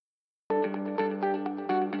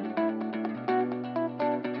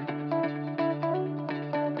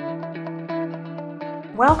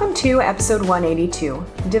Welcome to episode 182,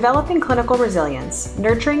 Developing Clinical Resilience,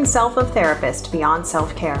 Nurturing Self of Therapist Beyond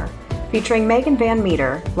Self-Care, featuring Megan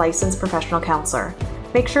VanMeter, licensed professional counselor.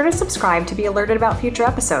 Make sure to subscribe to be alerted about future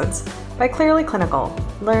episodes by Clearly Clinical.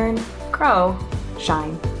 Learn, grow,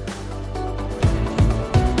 shine.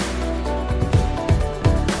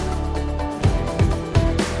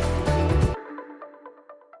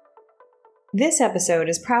 This episode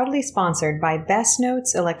is proudly sponsored by Best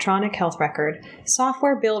Notes Electronic Health Record,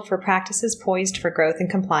 software built for practices poised for growth and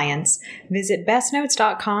compliance. Visit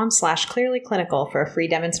bestnotes.com/clearlyclinical for a free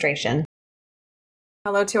demonstration.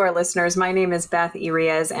 Hello to our listeners. My name is Beth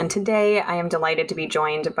Irias, and today I am delighted to be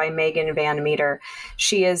joined by Megan VanMeter.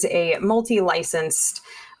 She is a multi-licensed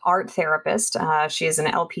art therapist. She is an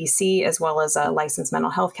LPC as well as a licensed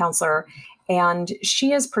mental health counselor, and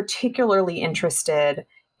she is particularly interested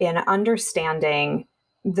in understanding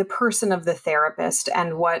the person of the therapist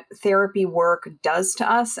and what therapy work does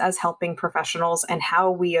to us as helping professionals and how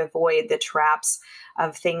we avoid the traps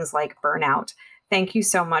of things like burnout. Thank you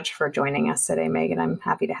so much for joining us today, Megan. I'm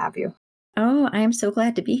happy to have you. Oh, I am so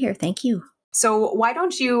glad to be here. Thank you. So why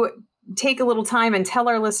don't you take a little time and tell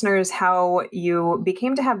our listeners how you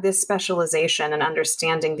became to have this specialization and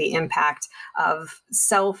understanding the impact of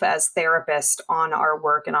self as therapist on our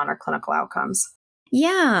work and on our clinical outcomes?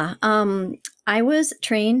 Yeah, I was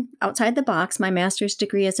trained outside the box. My master's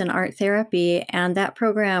degree is in art therapy, and that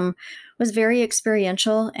program was very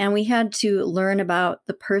experiential, and we had to learn about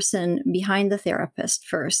the person behind the therapist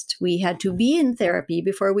first. We had to be in therapy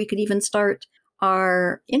before we could even start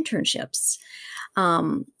our internships.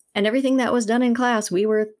 And everything that was done in class, we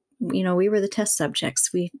were the test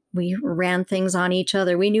subjects. We ran things on each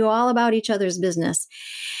other. We knew all about each other's business.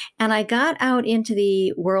 And I got out into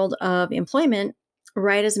the world of employment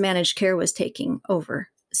right as managed care was taking over.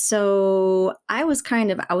 So I was kind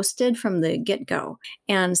of ousted from the get-go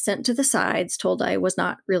and sent to the sides, told I was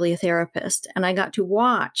not really a therapist. And I got to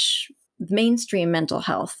watch mainstream mental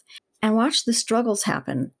health and watch the struggles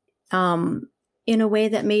happen in a way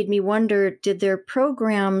that made me wonder, did their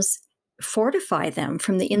programs fortify them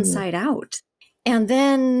from the inside out? And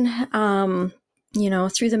then,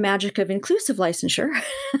 through the magic of inclusive licensure,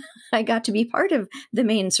 I got to be part of the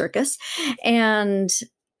main circus. And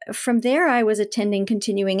from there, I was attending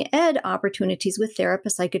continuing ed opportunities with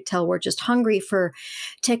therapists I could tell were just hungry for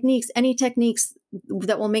techniques, any techniques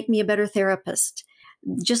that will make me a better therapist.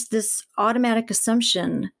 Just this automatic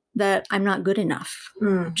assumption that I'm not good enough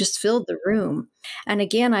just filled the room. And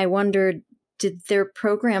again, I wondered, did their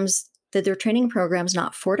training programs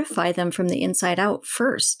not fortify them from the inside out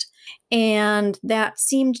first? And that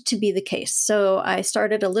seemed to be the case. So I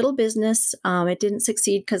started a little business. It didn't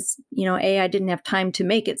succeed because, A, I didn't have time to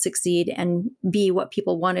make it succeed. And B, what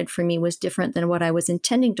people wanted from me was different than what I was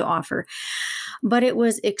intending to offer. But it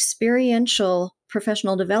was experiential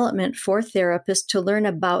professional development for therapists to learn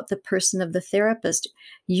about the person of the therapist.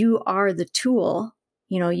 You are the tool.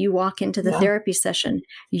 You walk into the therapy session,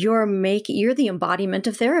 you're the embodiment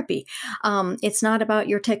of therapy. It's not about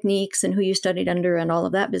your techniques and who you studied under and all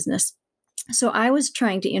of that business. So I was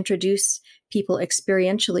trying to introduce people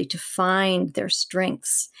experientially to find their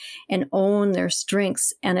strengths and own their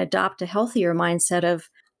strengths and adopt a healthier mindset of,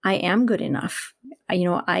 I am good enough.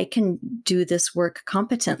 I can do this work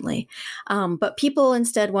competently. But people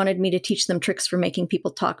instead wanted me to teach them tricks for making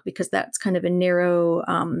people talk, because that's kind of a narrow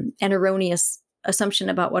and erroneous assumption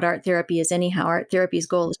about what art therapy is anyhow. Art therapy's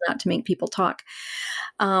goal is not to make people talk.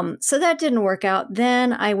 So that didn't work out.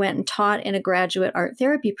 Then I went and taught in a graduate art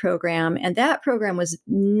therapy program, and that program was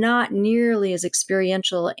not nearly as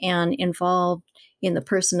experiential and involved in the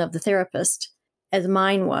person of the therapist as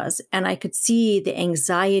mine was. And I could see the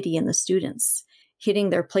anxiety in the students hitting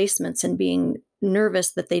their placements and being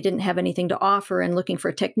nervous that they didn't have anything to offer and looking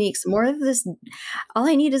for techniques. More of this, all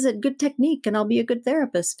I need is a good technique and I'll be a good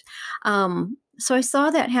therapist. So I saw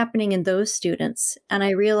that happening in those students, and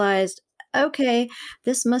I realized, okay,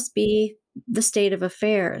 this must be the state of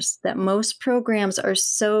affairs, that most programs are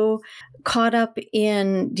so caught up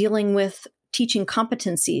in dealing with teaching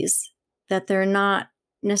competencies that they're not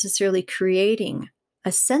necessarily creating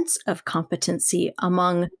a sense of competency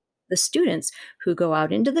among the students who go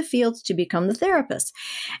out into the fields to become the therapists.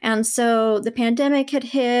 And so the pandemic had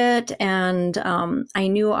hit, and I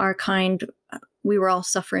knew our kind, we were all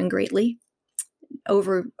suffering greatly.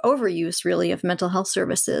 Overuse really of mental health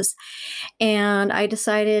services. And I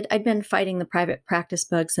decided, I'd been fighting the private practice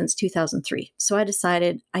bug since 2003. So I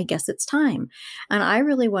decided, I guess it's time. And I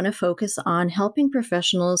really want to focus on helping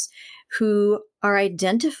professionals who are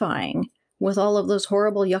identifying with all of those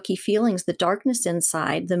horrible, yucky feelings, the darkness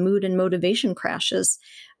inside, the mood and motivation crashes,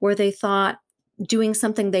 where they thought, doing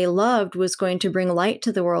something they loved was going to bring light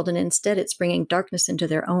to the world, and instead it's bringing darkness into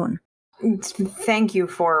their own. Thank you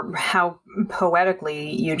for how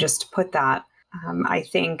poetically you just put that. I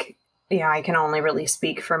think, I can only really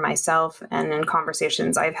speak for myself and in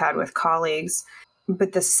conversations I've had with colleagues,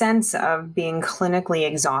 but the sense of being clinically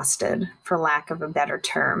exhausted, for lack of a better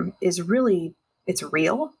term, is really, it's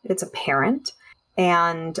real, it's apparent.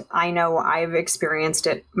 And I know I've experienced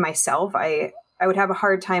it myself. I would have a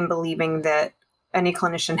hard time believing that any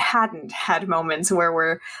clinician hadn't had moments where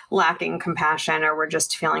we're lacking compassion or we're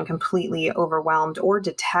just feeling completely overwhelmed or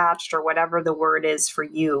detached or whatever the word is for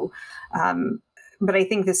you. But I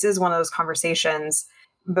think this is one of those conversations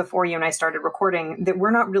before you and I started recording that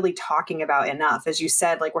we're not really talking about enough. As you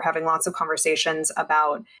said, like we're having lots of conversations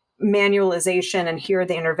about manualization and here are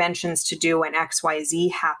the interventions to do when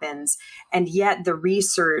XYZ happens. And yet the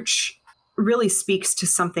research really speaks to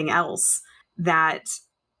something else, that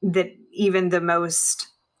even the most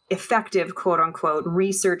effective, quote unquote,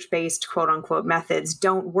 research-based, quote unquote, methods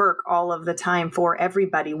don't work all of the time for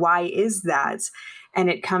everybody. Why is that? And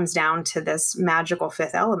it comes down to this magical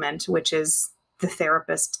fifth element, which is the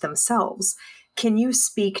therapists themselves. Can you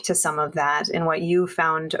speak to some of that and what you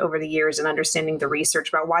found over the years in understanding the research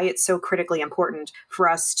about why it's so critically important for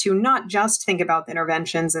us to not just think about the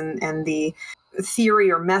interventions and the theory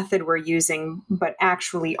or method we're using, but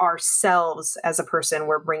actually ourselves as a person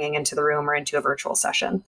we're bringing into the room or into a virtual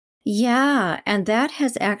session? Yeah, and that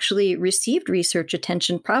has actually received research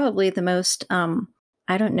attention. Probably the most,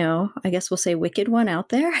 I don't know, I guess we'll say wicked one out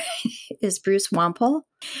there is Bruce Wampole,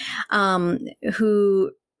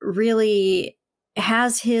 who really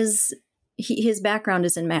has his background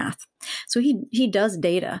is in math. So he does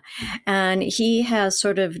data, and he has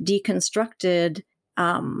sort of deconstructed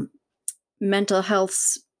mental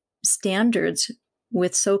health standards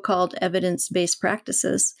with so-called evidence-based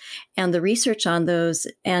practices and the research on those,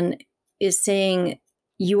 and is saying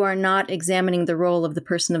you are not examining the role of the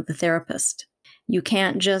person of the therapist. You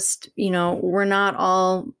can't just, we're not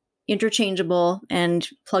all interchangeable and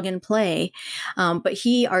plug and play, but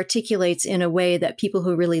he articulates in a way that people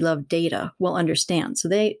who really love data will understand. So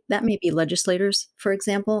that may be legislators, for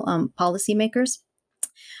example, policymakers.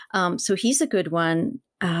 So he's a good one.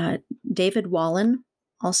 David Wallen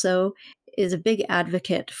also is a big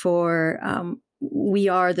advocate for we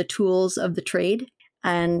are the tools of the trade,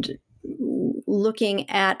 and looking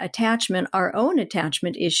at attachment, our own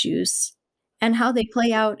attachment issues, and how they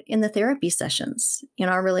play out in the therapy sessions, in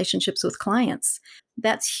our relationships with clients.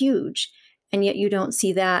 That's huge. And yet you don't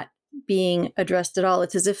see that being addressed at all.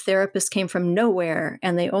 It's as if therapists came from nowhere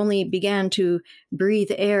and they only began to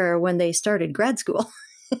breathe air when they started grad school.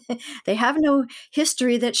 They have no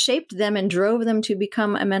history that shaped them and drove them to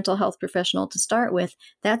become a mental health professional to start with.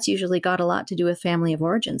 That's usually got a lot to do with family of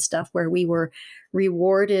origin stuff, where we were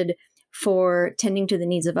rewarded for tending to the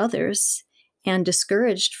needs of others and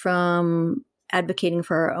discouraged from advocating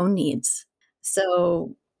for our own needs.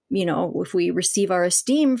 So, if we receive our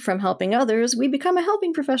esteem from helping others, we become a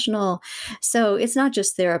helping professional. So it's not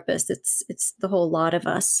just therapists, it's the whole lot of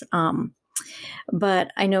us.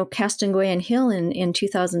 But I know Castanguay and Hill in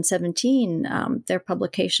 2017, their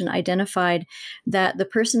publication identified that the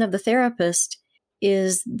person of the therapist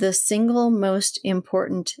is the single most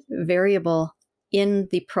important variable in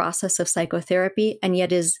the process of psychotherapy, and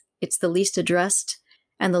yet it's the least addressed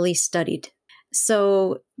and the least studied.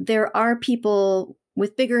 So there are people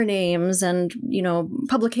with bigger names and,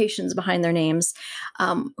 publications behind their names,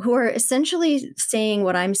 who are essentially saying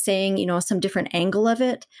what I'm saying, some different angle of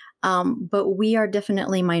it. But we are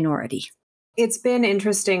definitely minority. It's been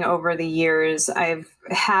interesting over the years. I've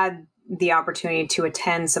had the opportunity to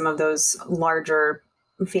attend some of those larger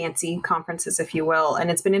fancy conferences, if you will. And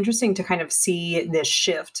it's been interesting to kind of see this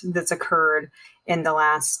shift that's occurred in the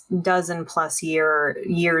last dozen plus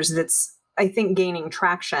years that's, I think, gaining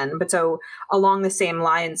traction. But so along the same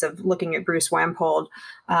lines of looking at Bruce Wampole,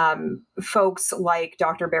 folks like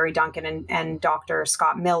Dr. Barry Duncan and Dr.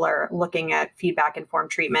 Scott Miller looking at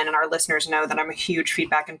feedback-informed treatment. And our listeners know that I'm a huge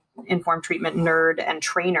feedback-informed treatment nerd and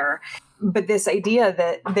trainer. But this idea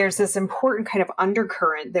that there's this important kind of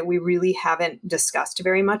undercurrent that we really haven't discussed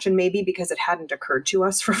very much, and maybe because it hadn't occurred to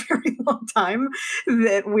us for a very long time,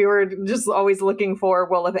 that we were just always looking for,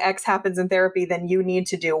 well, if X happens in therapy, then you need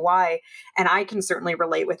to do Y. And I can certainly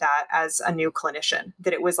relate with that as a new clinician,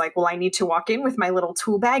 that it was like, well, I need to walk in with my little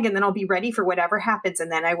tool bag and then I'll be ready for whatever happens.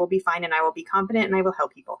 And then I will be fine and I will be competent and I will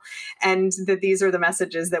help people. And that these are the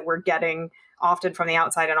messages that we're getting often from the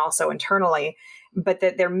outside and also internally, but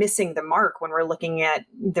that they're missing the mark when we're looking at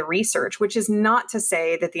the research, which is not to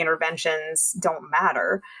say that the interventions don't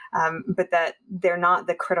matter, but that they're not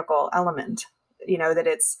the critical element.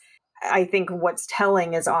 that I think what's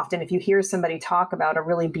telling is often if you hear somebody talk about a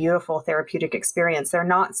really beautiful therapeutic experience, they're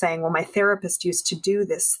not saying, well, my therapist used to do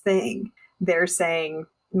this thing. They're saying,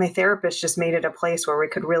 my therapist just made it a place where we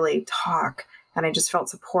could really talk. And I just felt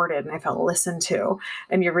supported and I felt listened to.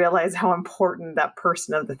 And you realize how important that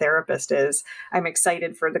person of the therapist is. I'm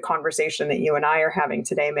excited for the conversation that you and I are having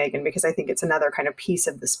today, Megan, because I think it's another kind of piece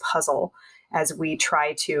of this puzzle as we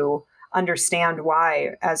try to understand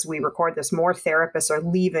why, as we record this, more therapists are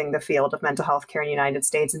leaving the field of mental health care in the United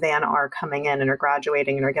States than are coming in and are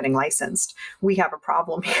graduating and are getting licensed. We have a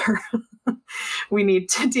problem here. We need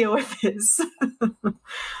to deal with this.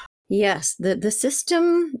 Yes, the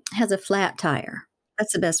system has a flat tire.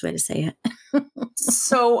 That's the best way to say it.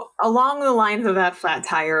 So along the lines of that flat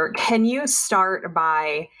tire, can you start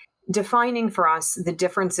by defining for us the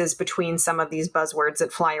differences between some of these buzzwords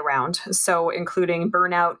that fly around? So including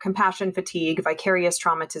burnout, compassion fatigue, vicarious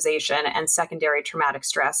traumatization, and secondary traumatic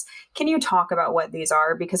stress. Can you talk about what these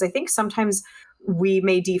are? Because I think sometimes we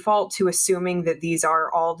may default to assuming that these are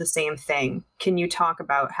all the same thing. Can you talk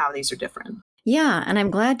about how these are different? Yeah, and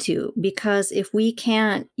I'm glad to, because if we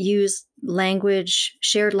can't use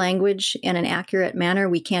shared language in an accurate manner,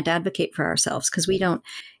 we can't advocate for ourselves because we don't.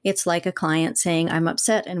 It's like a client saying, I'm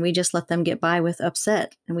upset, and we just let them get by with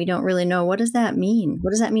upset. And we don't really know, what does that mean?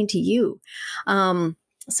 What does that mean to you?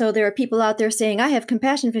 So there are people out there saying, I have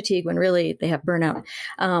compassion fatigue, when really they have burnout,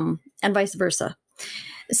 and vice versa.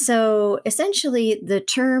 So essentially, the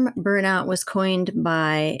term burnout was coined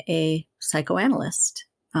by a psychoanalyst,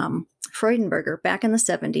 Freudenberger, back in the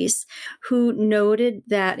 70s, who noted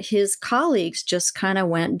that his colleagues just kind of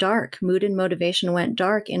went dark. Mood and motivation went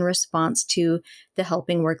dark in response to the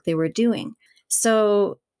helping work they were doing.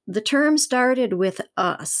 So the term started with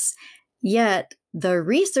us, yet the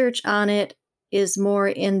research on it is more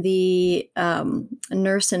in the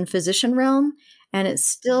nurse and physician realm, and it's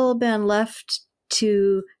still been left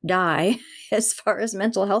to die as far as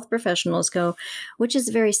mental health professionals go, which is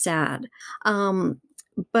very sad.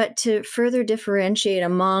 But to further differentiate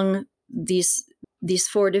among these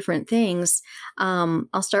four different things,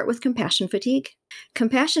 I'll start with compassion fatigue.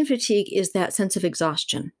 Compassion fatigue is that sense of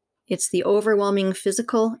exhaustion. It's the overwhelming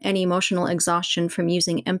physical and emotional exhaustion from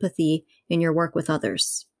using empathy in your work with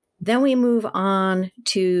others. Then we move on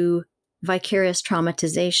to vicarious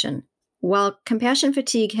traumatization. While compassion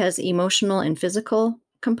fatigue has emotional and physical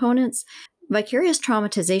components, vicarious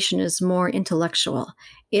traumatization is more intellectual.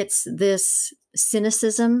 It's this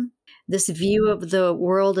cynicism, this view of the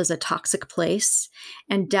world as a toxic place,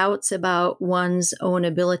 and doubts about one's own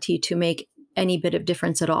ability to make any bit of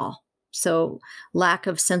difference at all. So lack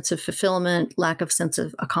of sense of fulfillment, lack of sense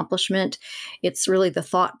of accomplishment. It's really the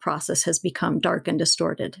thought process has become dark and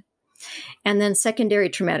distorted. And then secondary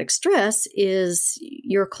traumatic stress is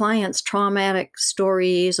your client's traumatic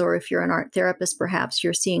stories, or if you're an art therapist, perhaps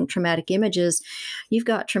you're seeing traumatic images. You've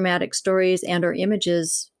got traumatic stories and or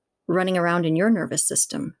images running around in your nervous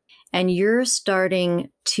system. And you're starting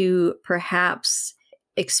to perhaps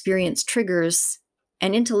experience triggers.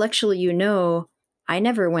 And intellectually, I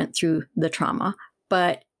never went through the trauma,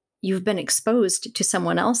 but you've been exposed to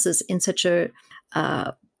someone else's in such a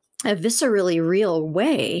viscerally real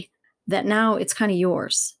way that now it's kind of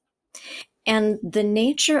yours. And the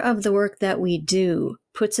nature of the work that we do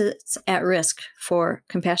puts us at risk for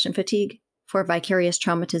compassion fatigue, for vicarious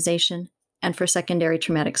traumatization, and for secondary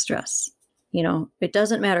traumatic stress. It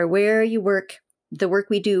doesn't matter where you work, the work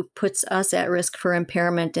we do puts us at risk for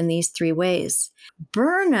impairment in these three ways.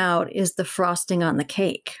 Burnout is the frosting on the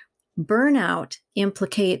cake. Burnout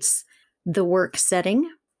implicates the work setting,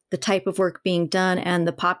 the type of work being done, and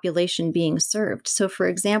the population being served. So, for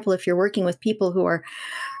example, if you're working with people who are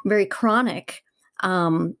very chronic,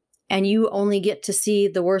 and you only get to see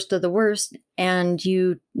the worst of the worst, and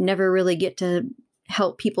you never really get to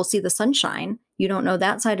help people see the sunshine, you don't know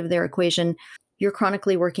that side of their equation, you're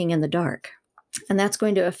chronically working in the dark. And that's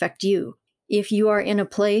going to affect you. If you are in a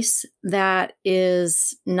place that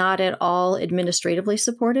is not at all administratively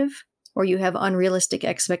supportive, or you have unrealistic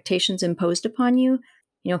expectations imposed upon you,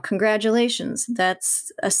 congratulations.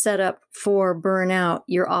 That's a setup for burnout.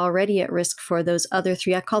 You're already at risk for those other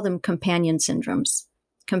three. I call them companion syndromes: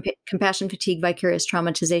 compassion fatigue, vicarious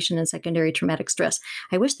traumatization, and secondary traumatic stress.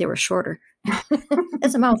 I wish they were shorter.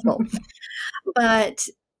 It's a mouthful. But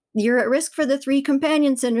you're at risk for the three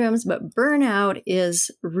companion syndromes, but burnout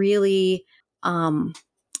is really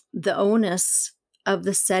the onus of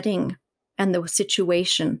the setting and the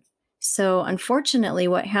situation. So unfortunately,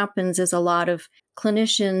 what happens is a lot of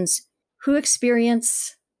clinicians who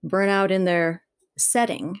experience burnout in their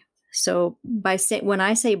setting, So when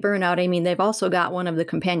I say burnout, I mean they've also got one of the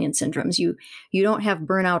companion syndromes. You don't have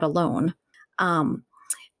burnout alone,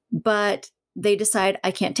 but they decide,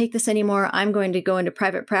 I can't take this anymore. I'm going to go into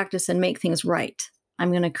private practice and make things right.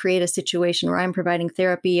 I'm going to create a situation where I'm providing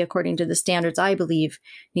therapy according to the standards I believe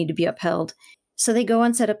need to be upheld. So they go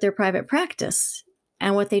and set up their private practice.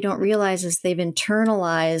 And what they don't realize is they've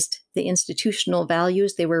internalized the institutional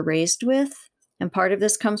values they were raised with. And part of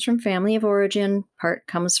this comes from family of origin, part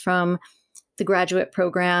comes from the graduate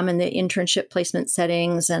program and the internship placement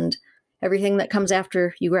settings and everything that comes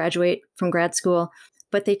after you graduate from grad school.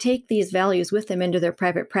 But they take these values with them into their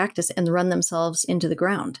private practice and run themselves into the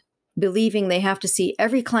ground, believing they have to see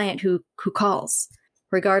every client who calls,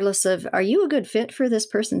 regardless of, are you a good fit for this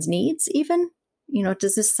person's needs even?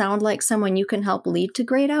 Does this sound like someone you can help lead to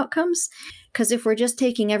great outcomes? Because if we're just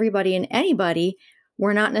taking everybody and anybody,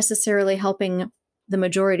 we're not necessarily helping the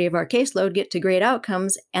majority of our caseload get to great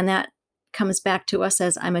outcomes. And that comes back to us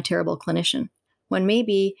as, I'm a terrible clinician. When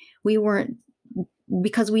maybe we weren't,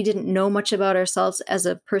 because we didn't know much about ourselves as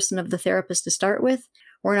a person of the therapist to start with,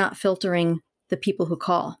 we're not filtering the people who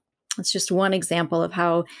call. It's just one example of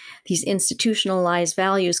how these institutionalized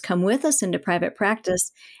values come with us into private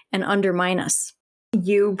practice and undermine us.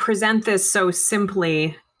 You present this so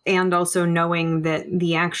simply, and also knowing that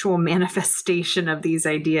the actual manifestation of these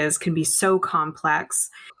ideas can be so complex.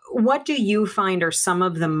 What do you find are some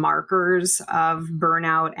of the markers of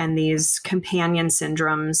burnout and these companion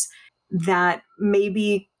syndromes that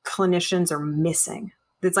maybe clinicians are missing?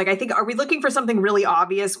 It's like, I think, are we looking for something really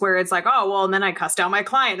obvious where it's like, oh, well, and then I cussed out my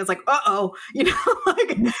client. It's like,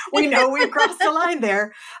 like we know we've crossed the line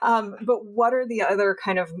there. But what are the other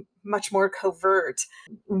kind of much more covert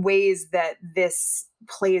ways that this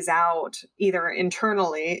plays out either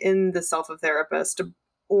internally in the self of therapist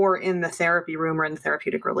or in the therapy room or in the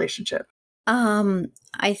therapeutic relationship?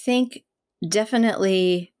 I think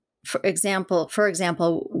definitely, for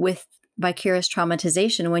example, with vicarious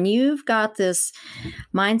traumatization, when you've got this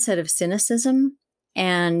mindset of cynicism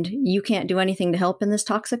and you can't do anything to help in this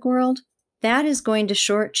toxic world, that is going to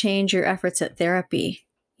shortchange your efforts at therapy.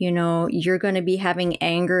 You're going to be having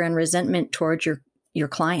anger and resentment towards your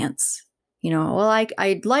clients. Well,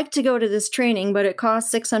 I'd like to go to this training, but it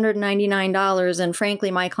costs $699. And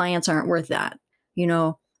frankly, my clients aren't worth that.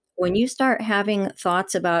 When you start having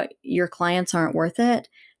thoughts about your clients aren't worth it,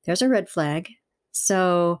 there's a red flag.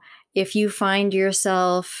 So if you find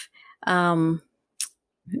yourself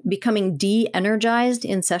becoming de-energized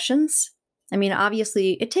in sessions, I mean,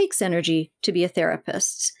 obviously it takes energy to be a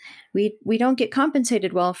therapist. We don't get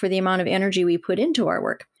compensated well for the amount of energy we put into our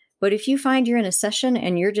work. But if you find you're in a session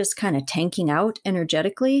and you're just kind of tanking out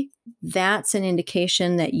energetically, that's an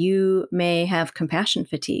indication that you may have compassion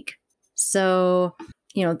fatigue. So,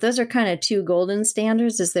 those are kind of two golden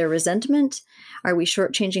standards. Is there resentment? Are we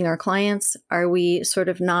shortchanging our clients? Are we sort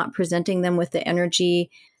of not presenting them with the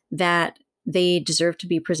energy that they deserve to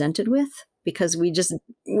be presented with? Because we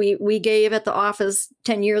gave at the office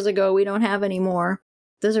 10 years ago, we don't have anymore.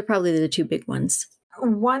 Those are probably the two big ones.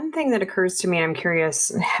 One thing that occurs to me, I'm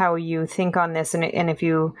curious how you think on this, and if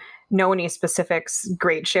you know any specifics,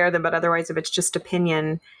 great, share them, but otherwise, if it's just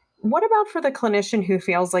opinion, what about for the clinician who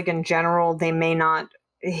feels like in general they may not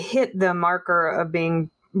hit the marker of being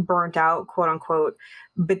burnt out, quote unquote,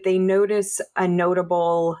 but they notice a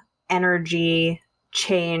notable energy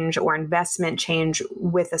change or investment change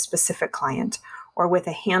with a specific client or with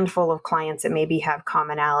a handful of clients that maybe have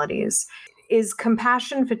commonalities? Is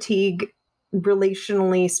compassion fatigue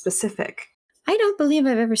relationally specific? I don't believe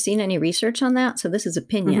I've ever seen any research on that, so this is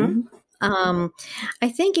opinion. I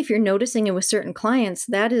think if you're noticing it with certain clients,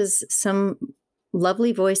 that is some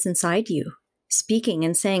lovely voice inside you speaking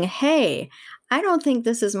and saying, hey, I don't think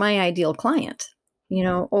this is my ideal client,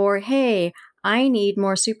 or hey, I need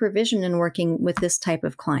more supervision in working with this type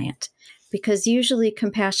of client. Because usually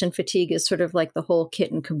compassion fatigue is sort of like the whole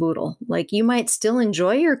kit and caboodle. Like, you might still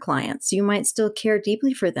enjoy your clients, you might still care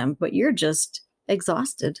deeply for them, but you're just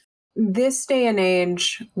exhausted. This day and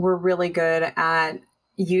age, we're really good at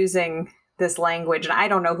using this language. And I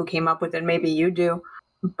don't know who came up with it. Maybe you do.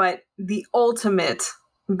 But the ultimate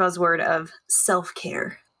buzzword of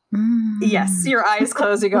self-care. Yes, your eyes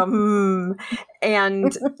closed, you go,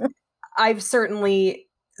 And I've certainly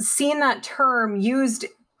seen that term used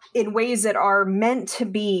in ways that are meant to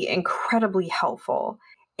be incredibly helpful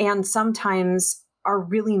and sometimes are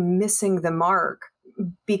really missing the mark,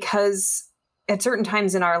 because at certain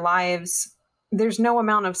times in our lives, there's no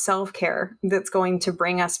amount of self-care that's going to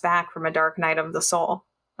bring us back from a dark night of the soul.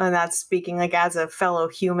 And that's speaking like as a fellow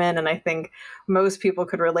human. And I think most people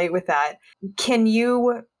could relate with that. Can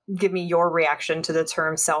you give me your reaction to the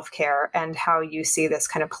term self-care and how you see this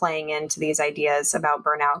kind of playing into these ideas about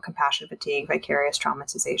burnout, compassion fatigue, vicarious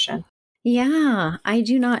traumatization. Yeah, I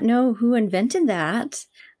do not know who invented that.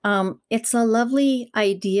 It's a lovely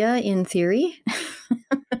idea in theory.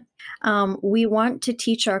 We want to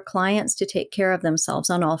teach our clients to take care of themselves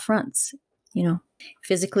on all fronts,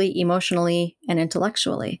 physically, emotionally, and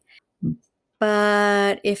intellectually.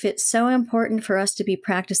 But if it's so important for us to be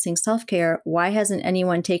practicing self-care, why hasn't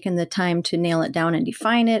anyone taken the time to nail it down and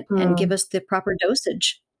define it and give us the proper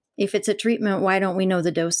dosage? If it's a treatment, why don't we know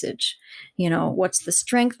the dosage? What's the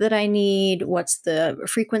strength that I need? What's the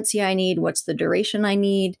frequency I need? What's the duration I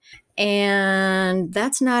need? And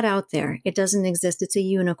that's not out there. It doesn't exist. It's a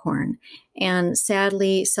unicorn. And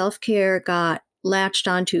sadly, self-care got latched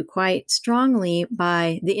onto quite strongly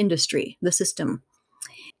by the industry, the system,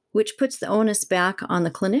 which puts the onus back on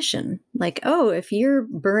the clinician. Like, oh, if you're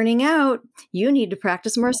burning out, you need to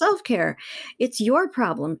practice more self-care. It's your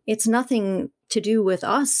problem. It's nothing to do with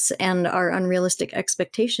us and our unrealistic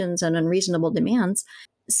expectations and unreasonable demands.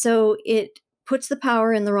 So it puts the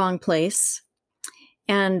power in the wrong place.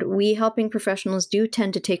 And we helping professionals do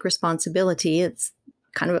tend to take responsibility. It's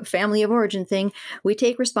kind of a family of origin thing. We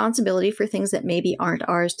take responsibility for things that maybe aren't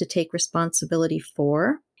ours to take responsibility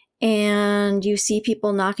for. And you see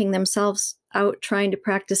people knocking themselves out trying to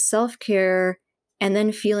practice self-care and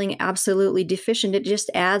then feeling absolutely deficient. It just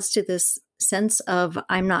adds to this sense of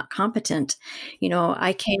I'm not competent.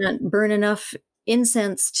 I can't burn enough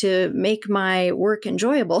incense to make my work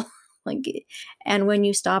enjoyable. And when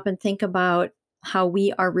you stop and think about how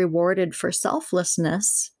we are rewarded for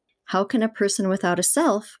selflessness, how can a person without a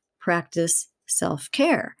self practice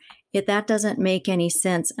self-care? That doesn't make any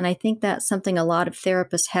sense. And I think that's something a lot of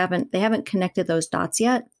therapists haven't connected those dots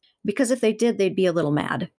yet, because if they did, they'd be a little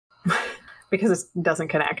mad. Because it doesn't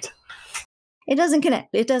connect. It doesn't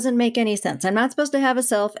connect. It doesn't make any sense. I'm not supposed to have a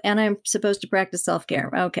self and I'm supposed to practice self-care.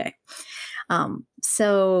 Okay.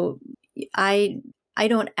 So I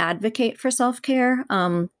don't advocate for self-care.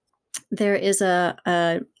 There is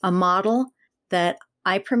a model that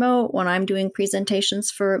I promote when I'm doing presentations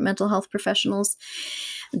for mental health professionals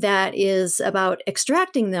that is about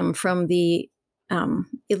extracting them from the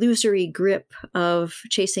illusory grip of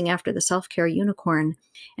chasing after the self-care unicorn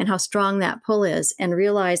and how strong that pull is, and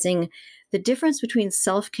realizing the difference between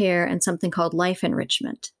self-care and something called life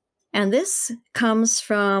enrichment. And this comes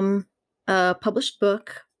from a published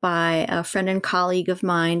book by a friend and colleague of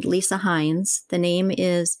mine, Lisa Hines. The name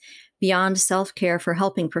is Beyond Self-Care for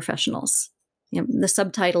Helping Professionals. The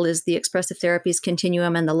subtitle is The Expressive Therapies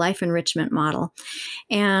Continuum and the Life Enrichment Model.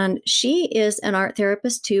 And she is an art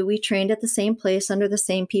therapist too. We trained at the same place under the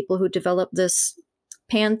same people who developed this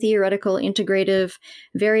pan-theoretical, integrative,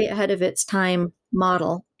 very ahead of its time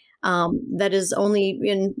model that has only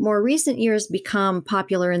in more recent years become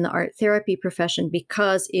popular in the art therapy profession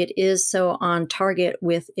because it is so on target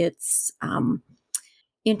with its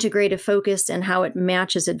integrative focus and how it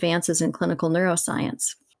matches advances in clinical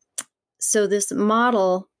neuroscience. So this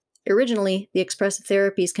model, originally the expressive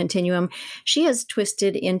therapies continuum, she has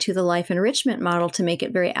twisted into the life enrichment model to make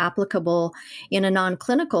it very applicable in a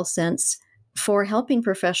non-clinical sense for helping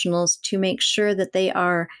professionals to make sure that they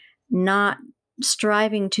are not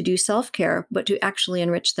striving to do self-care, but to actually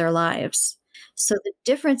enrich their lives. So the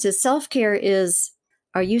difference is self-care is,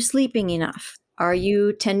 are you sleeping enough? Are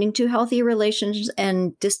you tending to healthy relations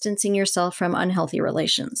and distancing yourself from unhealthy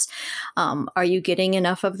relations? Are you getting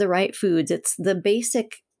enough of the right foods? It's the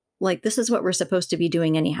basic, this is what we're supposed to be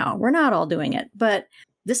doing anyhow. We're not all doing it, but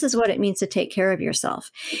this is what it means to take care of yourself.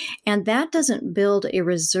 And that doesn't build a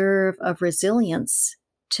reserve of resilience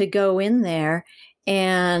to go in there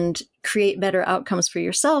and create better outcomes for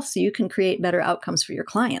yourself so you can create better outcomes for your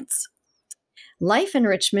clients. Life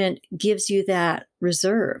enrichment gives you that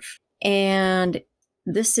reserve. And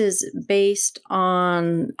this is based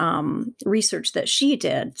on research that she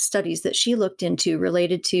did, studies that she looked into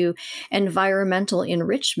related to environmental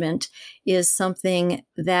enrichment is something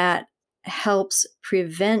that helps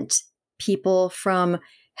prevent people from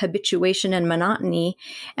habituation and monotony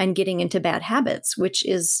and getting into bad habits, which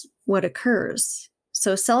is what occurs.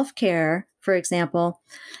 So self-care, for example,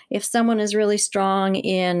 if someone is really strong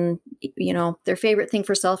in, their favorite thing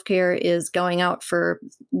for self-care is going out for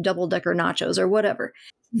double-decker nachos or whatever,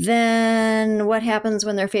 then what happens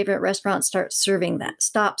when their favorite restaurant stops serving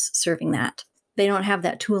that? They don't have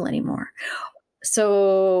that tool anymore.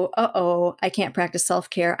 So, I can't practice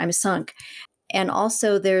self-care. I'm sunk. And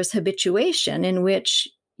also there's habituation in which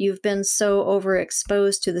you've been so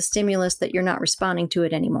overexposed to the stimulus that you're not responding to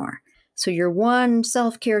it anymore. So your one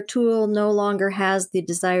self-care tool no longer has the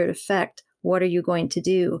desired effect What are you going to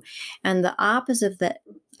do? And the opposite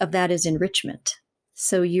of that is enrichment.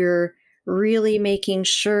 So you're really making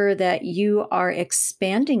sure that you are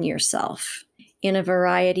expanding yourself in a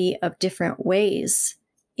variety of different ways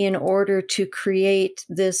in order to create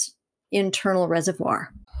this internal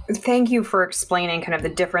reservoir. Thank you for explaining kind of the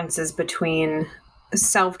differences between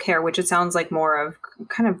self-care, which it sounds like more of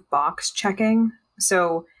kind of box checking.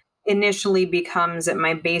 So initially becomes that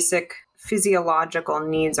my basic physiological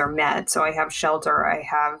needs are met. So I have shelter, I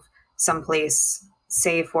have someplace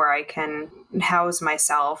safe where I can house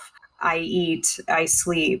myself, I eat, I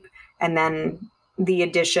sleep, and then the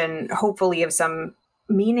addition, hopefully, of some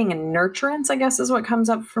meaning and nurturance, I guess, is what comes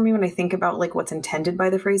up for me when I think about like what's intended by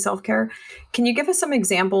the phrase self-care. Can you give us some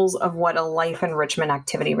examples of what a life enrichment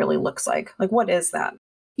activity really looks like? Like, what is that?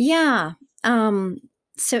 Yeah.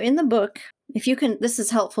 So in the book, if you can, this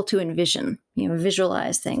is helpful to envision,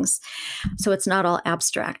 visualize things. So it's not all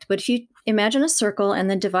abstract. But if you imagine a circle and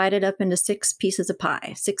then divide it up into 6 pieces of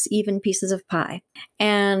pie, 6 even pieces of pie,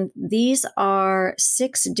 and these are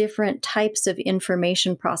 6 different types of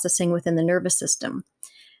information processing within the nervous system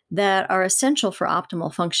that are essential for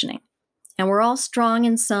optimal functioning. And we're all strong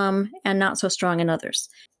in some and not so strong in others.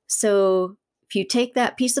 So if you take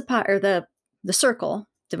that piece of pie, or the circle,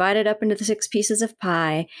 divide it up into the 6 pieces of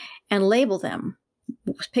pie and label them.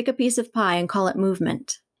 Pick a piece of pie and call it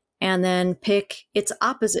movement. And then pick its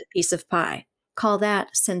opposite piece of pie. Call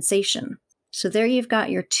that sensation. So there you've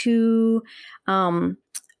got your two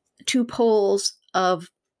poles of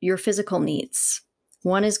your physical needs.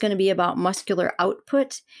 One is going to be about muscular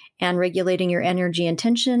output and regulating your energy and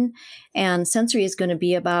tension. And sensory is going to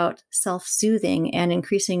be about self-soothing and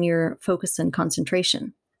increasing your focus and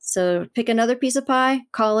concentration. So pick another piece of pie,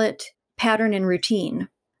 call it pattern and routine.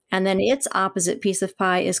 And then its opposite piece of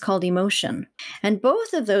pie is called emotion. And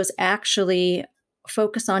both of those actually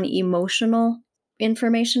focus on emotional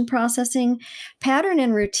information processing. Pattern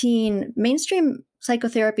and routine, mainstream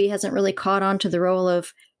psychotherapy hasn't really caught on to the role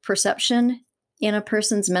of perception in a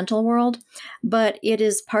person's mental world, but it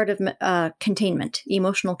is part of containment,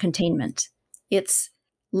 emotional containment. It's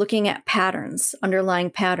looking at patterns, underlying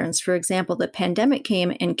patterns. For example, the pandemic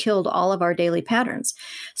came and killed all of our daily patterns.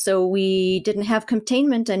 So we didn't have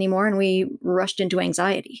containment anymore, and we rushed into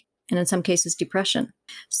anxiety and in some cases depression.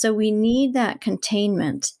 So we need that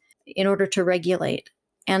containment in order to regulate.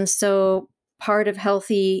 And so part of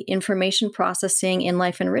healthy information processing in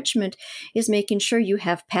life enrichment is making sure you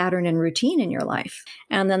have pattern and routine in your life.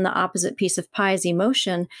 And then the opposite piece of pie is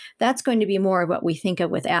emotion. That's going to be more of what we think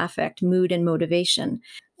of with affect, mood, and motivation.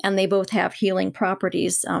 And they both have healing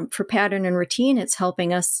properties. For pattern and routine, it's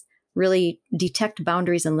helping us really detect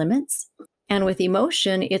boundaries and limits. And with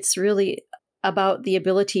emotion, it's really about the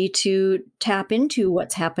ability to tap into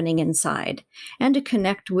what's happening inside and to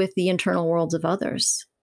connect with the internal worlds of others.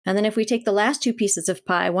 And then if we take the last 2 pieces of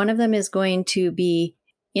pie, one of them is going to be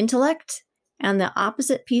intellect, and the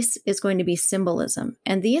opposite piece is going to be symbolism.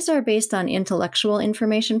 And these are based on intellectual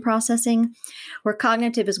information processing, where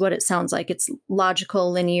cognitive is what it sounds like. It's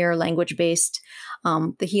logical, linear, language-based.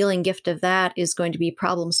 The healing gift of that is going to be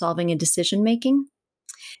problem solving and decision making.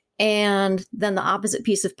 And then the opposite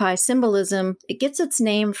piece of pie, symbolism, it gets its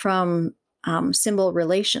name from symbol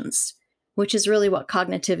relations, which is really what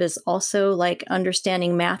cognitive is also, like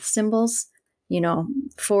understanding math symbols.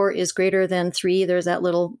 4 is greater than 3. There's that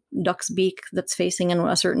little duck's beak that's facing in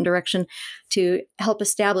a certain direction to help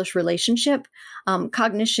establish relationship.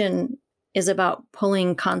 Cognition is about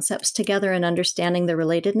pulling concepts together and understanding the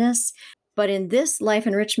relatedness. But in this life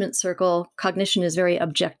enrichment circle, cognition is very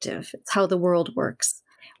objective. It's how the world works.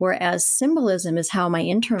 Whereas symbolism is how my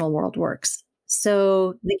internal world works.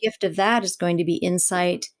 So the gift of that is going to be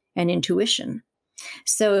insight and intuition.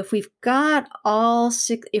 So if we've got all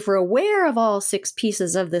 6, if we're aware of all 6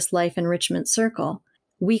 pieces of this life enrichment circle,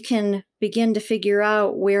 we can begin to figure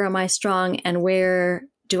out, where am I strong and where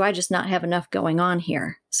do I just not have enough going on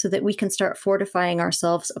here, so that we can start fortifying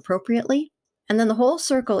ourselves appropriately. And then the whole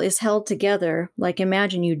circle is held together. Like,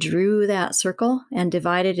 imagine you drew that circle and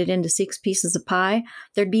divided it into 6 pieces of pie.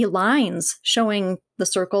 There'd be lines showing the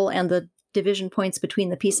circle and the division points between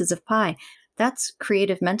the pieces of pie. That's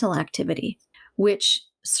creative mental activity, which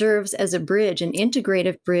serves as a bridge, an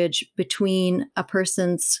integrative bridge between a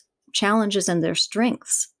person's challenges and their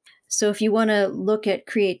strengths. So if you want to look at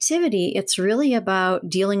creativity, it's really about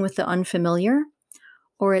dealing with the unfamiliar,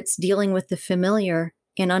 or it's dealing with the familiar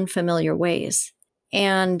in unfamiliar ways.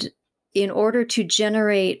 And in order to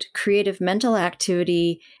generate creative mental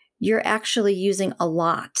activity, you're actually using a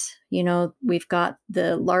lot. We've got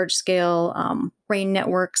the large scale brain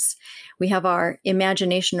networks. We have our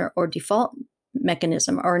imagination or default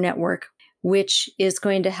mechanism or network, which is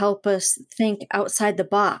going to help us think outside the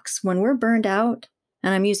box. When we're burned out,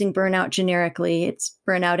 and I'm using burnout generically, it's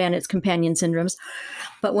burnout and its companion syndromes,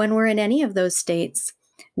 but when we're in any of those states,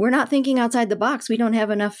 we're not thinking outside the box. We don't have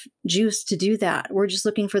enough juice to do that. We're just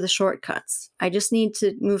looking for the shortcuts. I just need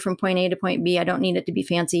to move from point A to point B. I don't need it to be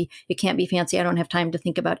fancy. It can't be fancy. I don't have time to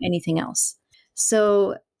think about anything else.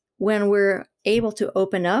 So when we're able to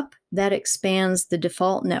open up, that expands the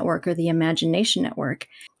default network or the imagination network.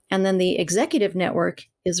 And then the executive network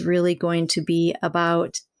is really going to be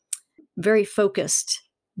about very focused,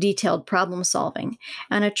 detailed problem solving.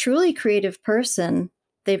 And a truly creative person,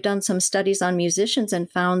 they've done some studies on musicians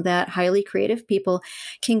and found that highly creative people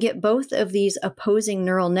can get both of these opposing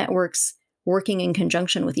neural networks working in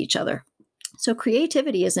conjunction with each other. So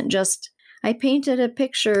creativity isn't just, I painted a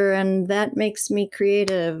picture and that makes me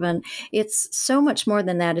creative. And it's so much more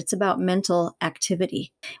than that. It's about mental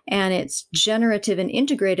activity. And it's generative and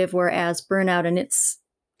integrative, whereas burnout and its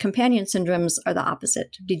companion syndromes are the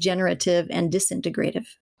opposite, degenerative and disintegrative.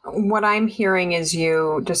 What I'm hearing as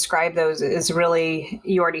you describe those is really,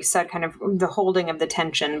 you already said, kind of the holding of the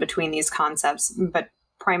tension between these concepts, but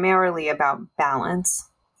primarily about balance.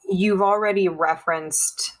 You've already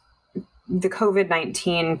referenced the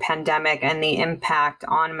COVID-19 pandemic and the impact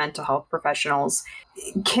on mental health professionals.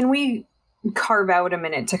 Can we carve out a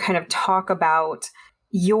minute to kind of talk about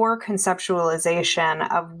your conceptualization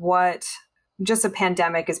of what just a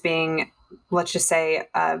pandemic as being, let's just say,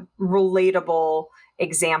 a relatable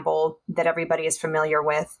example that everybody is familiar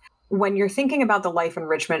with? When you're thinking about the life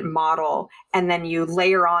enrichment model, and then you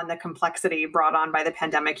layer on the complexity brought on by the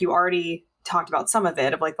pandemic, you already talked about some of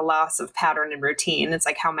it, of like the loss of pattern and routine. It's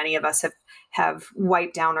like how many of us have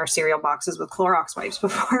wiped down our cereal boxes with Clorox wipes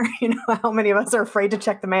before, how many of us are afraid to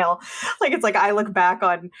check the mail. Like, it's like, I look back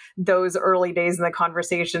on those early days in the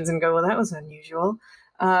conversations and go, well, that was unusual.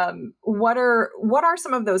 What are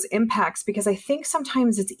some of those impacts? Because I think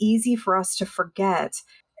sometimes it's easy for us to forget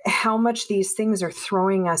how much these things are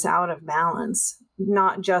throwing us out of balance,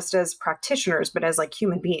 not just as practitioners, but as like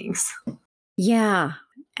human beings. Yeah.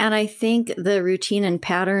 And I think the routine and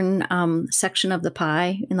pattern section of the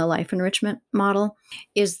pie in the life enrichment model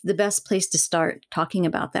is the best place to start talking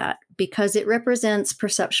about that, because it represents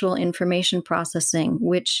perceptual information processing,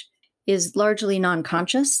 which is largely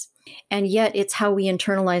non-conscious. And yet it's how we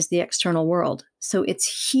internalize the external world. So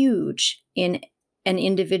it's huge in an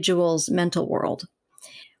individual's mental world.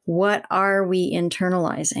 What are we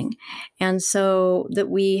internalizing? And so that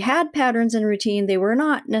we had patterns and routine, they were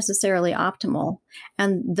not necessarily optimal.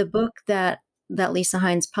 And the book that Lisa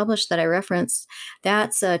Hines published that I referenced,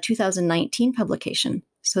 that's a 2019 publication.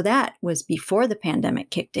 So that was before the pandemic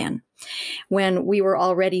kicked in, when we were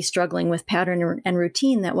already struggling with pattern and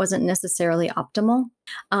routine that wasn't necessarily optimal.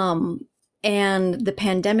 And the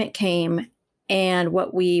pandemic came, and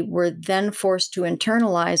what we were then forced to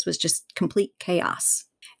internalize was just complete chaos.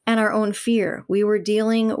 And our own fear. We were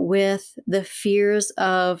dealing with the fears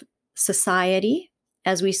of society,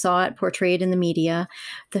 as we saw it portrayed in the media,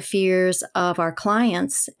 the fears of our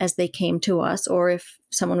clients as they came to us, or if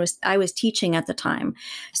I was teaching at the time.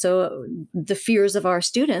 So the fears of our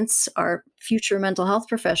students, our future mental health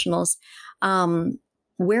professionals,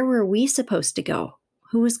 where were we supposed to go?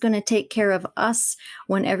 Who was going to take care of us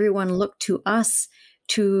when everyone looked to us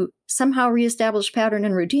to somehow reestablish pattern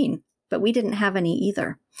and routine? But we didn't have any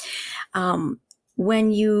either.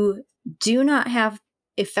 When you do not have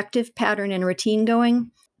effective pattern and routine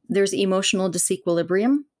going, there's emotional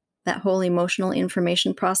disequilibrium. That whole emotional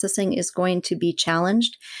information processing is going to be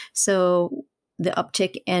challenged. So the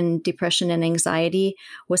uptick in depression and anxiety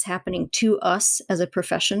was happening to us as a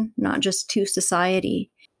profession, not just to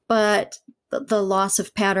society. But the loss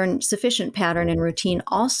of sufficient pattern and routine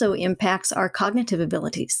also impacts our cognitive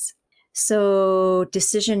abilities. So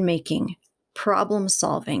decision-making, problem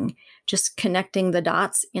solving, just connecting the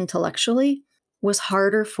dots intellectually was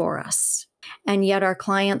harder for us. And yet our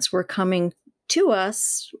clients were coming to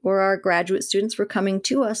us, or our graduate students were coming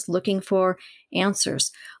to us looking for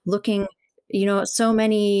answers, looking, so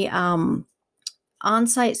many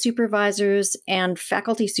on-site supervisors and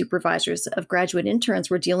faculty supervisors of graduate interns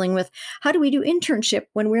were dealing with, how do we do internship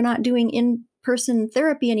when we're not doing in-person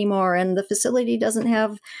therapy anymore and the facility doesn't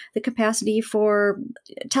have the capacity for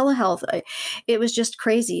telehealth? It was just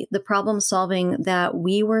crazy, the problem solving that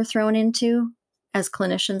we were thrown into as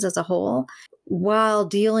clinicians as a whole, while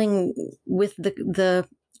dealing with the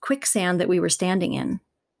quicksand that we were standing in.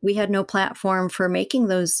 We had no platform for making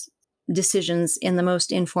those decisions in the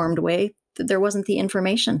most informed way. There wasn't the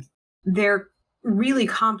information. They're really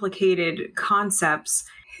complicated concepts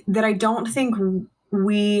that I don't think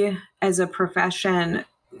we as a profession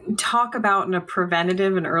talk about in a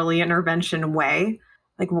preventative and early intervention way.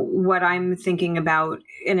 Like what I'm thinking about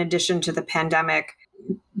in addition to the pandemic,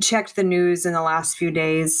 checked the news in the last few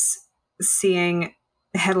days, seeing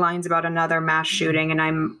headlines about another mass shooting, and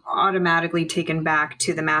I'm automatically taken back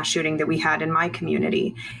to the mass shooting that we had in my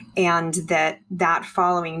community. And that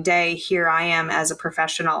following day, here I am as a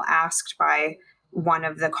professional asked by one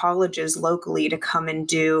of the colleges locally to come and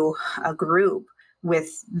do a group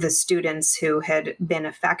with the students who had been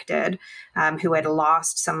affected, who had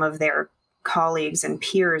lost some of their colleagues and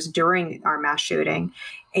peers during our mass shooting.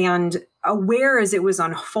 And aware as it was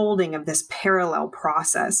unfolding of this parallel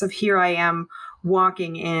process of here I am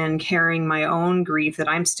walking in carrying my own grief that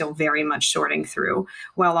I'm still very much sorting through,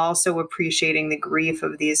 while also appreciating the grief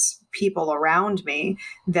of these people around me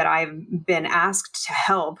that I've been asked to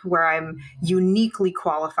help, where I'm uniquely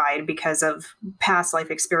qualified because of past life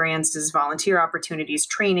experiences, volunteer opportunities,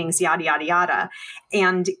 trainings, yada, yada, yada.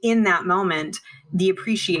 And in that moment, the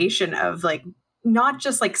appreciation of like, not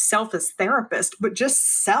just like self as therapist, but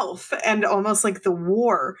just self, and almost like the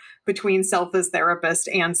war between self as therapist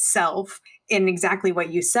and self, in exactly what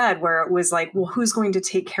you said, where it was like, well, who's going to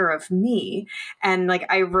take care of me? And like,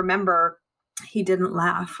 I remember he didn't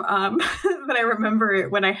laugh, but I remember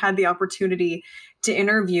it when I had the opportunity to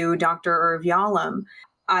interview Dr. Irv Yalom,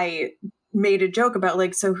 I made a joke about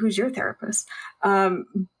like, so who's your therapist?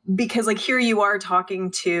 Because like, here you are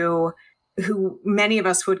talking to who many of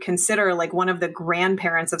us would consider like one of the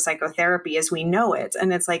grandparents of psychotherapy as we know it.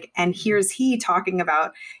 And it's like, and here's he talking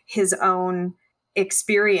about his own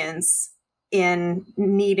experience in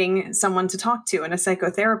needing someone to talk to and a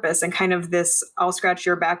psychotherapist, and kind of this I'll scratch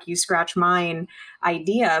your back, you scratch mine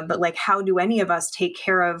idea. But like, how do any of us take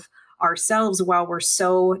care of ourselves while we're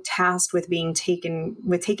so tasked with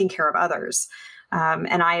taking care of others?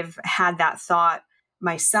 And I've had that thought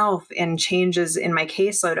myself in changes in my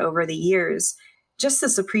caseload over the years, just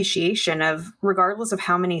this appreciation of, regardless of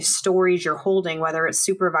how many stories you're holding, whether it's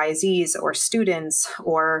supervisees or students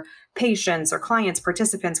or patients or clients,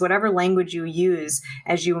 participants, whatever language you use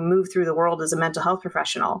as you move through the world as a mental health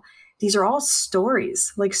professional, these are all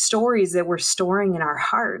stories, like stories that we're storing in our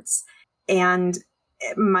hearts. And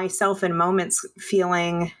myself in moments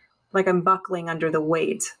feeling like I'm buckling under the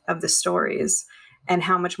weight of the stories, and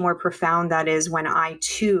how much more profound that is when I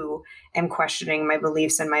too am questioning my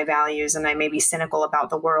beliefs and my values, and I may be cynical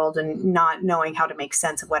about the world and not knowing how to make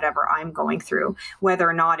sense of whatever I'm going through, whether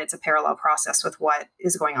or not it's a parallel process with what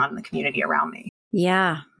is going on in the community around me.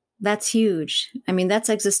 Yeah, that's huge. I mean,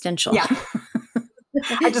 that's existential. Yeah.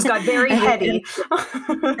 I just got very heady.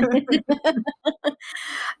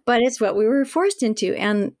 But it's what we were forced into.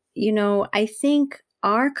 And, you know, I think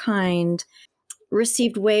our kind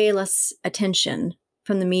received way less attention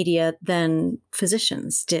from the media than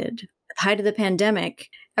physicians did. At the height of the pandemic,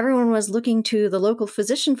 everyone was looking to the local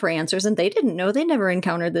physician for answers, and they didn't know. They never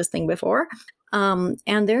encountered this thing before. And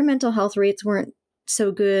their mental health rates weren't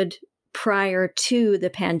so good prior to the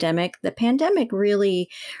pandemic. The pandemic really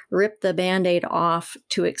ripped the Band-Aid off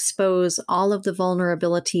to expose all of the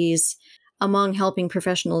vulnerabilities among helping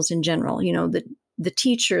professionals in general. You know, the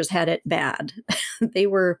teachers had it bad. They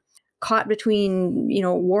were caught between, you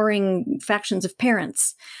know, warring factions of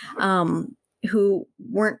parents who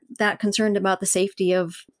weren't that concerned about the safety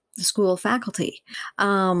of the school faculty.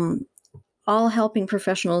 All helping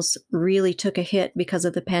professionals really took a hit because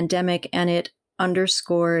of the pandemic, and it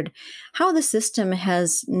underscored how the system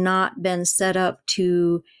has not been set up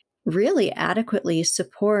to really adequately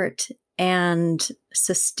support and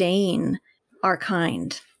sustain our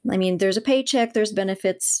kind. I mean, there's a paycheck, there's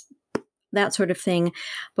benefits, that sort of thing.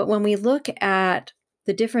 But when we look at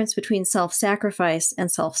the difference between self-sacrifice and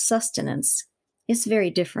self-sustenance, it's very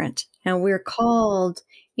different. And we're called,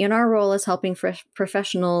 in our role as helping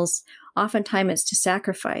professionals, oftentimes it's to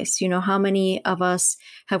sacrifice. You know, how many of us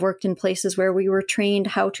have worked in places where we were trained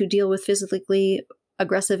how to deal with physically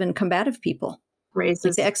aggressive and combative people? Like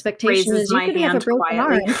the expectation is you could have a broken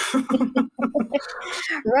arm.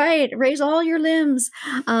 Right. Raise all your limbs.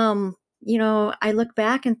 You know, I look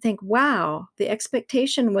back and think, wow, the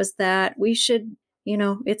expectation was that we should, you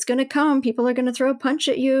know, it's going to come. People are going to throw a punch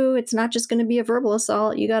at you. It's not just going to be a verbal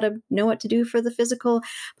assault. You got to know what to do for the physical,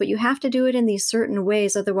 but you have to do it in these certain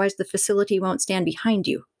ways. Otherwise, the facility won't stand behind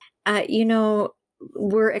you. You know,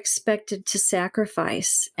 we're expected to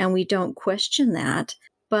sacrifice, and we don't question that.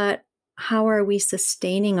 But how are we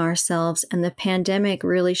sustaining ourselves? And the pandemic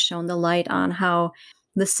really shone the light on how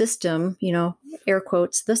the system, you know, air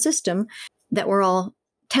quotes, the system that we're all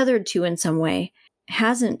tethered to in some way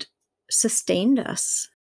hasn't sustained us.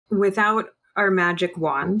 Without our magic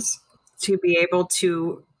wands to be able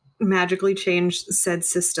to magically change said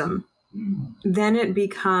system, then it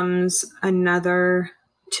becomes another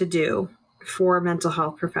to-do for mental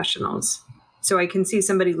health professionals. So I can see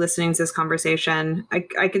somebody listening to this conversation.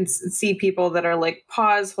 I can see people that are like,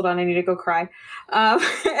 pause, hold on, I need to go cry.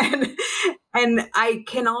 And, and I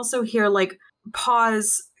can also hear like,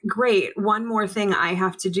 pause, great, one more thing I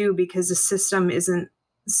have to do because the system isn't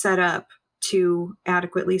set up to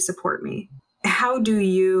adequately support me. How do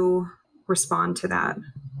you respond to that?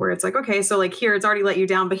 Where it's like, okay, so like here, it's already let you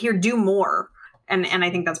down, but here, do more. And I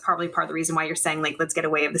think that's probably part of the reason why you're saying like, let's get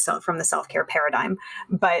away from the self-care paradigm.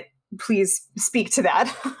 But please speak to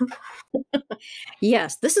that.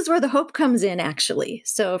 Yes, this is where the hope comes in, actually.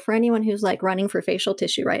 So for anyone who's like running for facial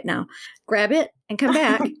tissue right now, grab it and come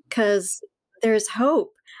back because there's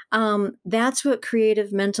hope. That's what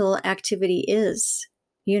creative mental activity is.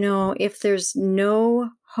 If there's no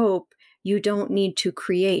hope, you don't need to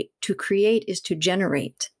create. To create is to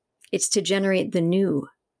generate. It's to generate the new.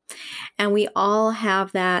 And we all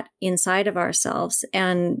have that inside of ourselves.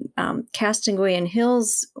 And Castaway and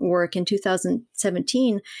Hill's work in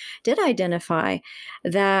 2017 did identify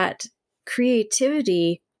that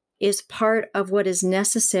creativity is part of what is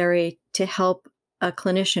necessary to help a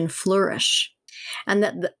clinician flourish. And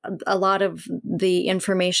that a lot of the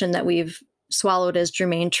information that we've swallowed as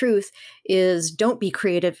germane truth is don't be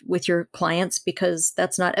creative with your clients because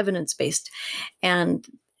that's not evidence-based. And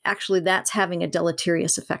actually, that's having a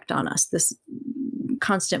deleterious effect on us, this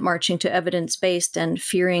constant marching to evidence-based and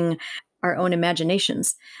fearing our own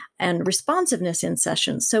imaginations and responsiveness in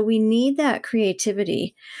sessions. So we need that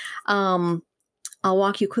creativity. I'll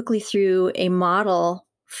walk you quickly through a model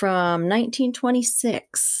from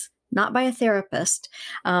 1926, not by a therapist,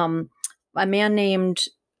 a man named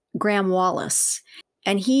Graham Wallace.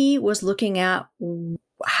 And he was looking at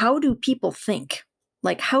how do people think?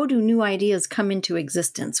 Like, how do new ideas come into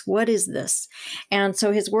existence? What is this? And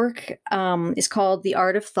so his work is called The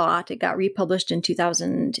Art of Thought. It got republished in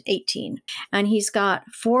 2018. And he's got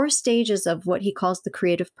 4 stages of what he calls the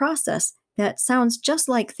creative process that sounds just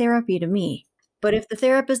like therapy to me. But if the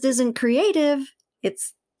therapist isn't creative,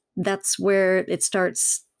 that's where it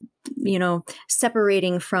starts,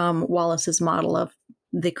 separating from Wallace's model of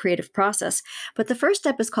the creative process. But the first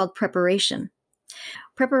step is called preparation.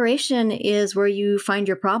 Preparation is where you find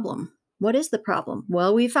your problem. What is the problem?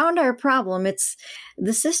 Well, we found our problem. It's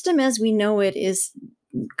the system as we know it is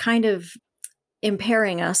kind of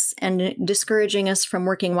impairing us and discouraging us from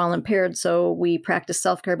working while impaired. So we practice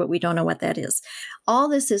self-care, but we don't know what that is. All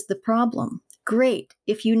this is the problem. Great.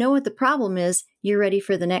 If you know what the problem is, you're ready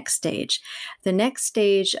for the next stage. The next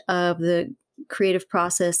stage of the creative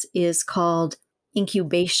process is called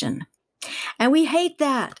incubation. And we hate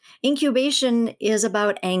that. Incubation is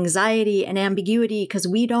about anxiety and ambiguity because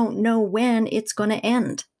we don't know when it's going to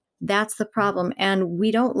end. That's the problem. And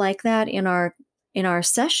we don't like that in our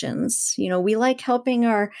sessions. We like helping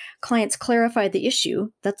our clients clarify the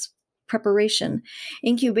issue. That's preparation.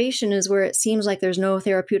 Incubation is where it seems like there's no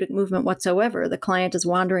therapeutic movement whatsoever. The client is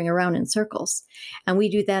wandering around in circles. And we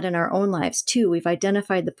do that in our own lives too. We've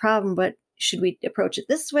identified the problem, but should we approach it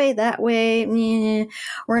this way, that way?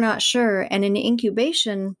 We're not sure. And in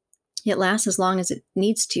incubation, it lasts as long as it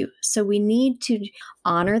needs to. So we need to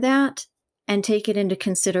honor that and take it into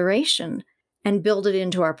consideration and build it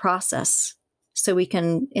into our process. So we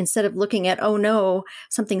can, instead of looking at, oh no,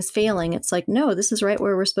 something's failing, it's like, no, this is right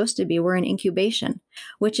where we're supposed to be. We're in incubation,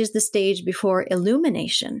 which is the stage before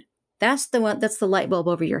illumination. That's the one, that's the light bulb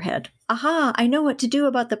over your head. Aha, I know what to do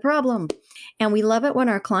about the problem. And we love it when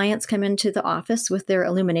our clients come into the office with their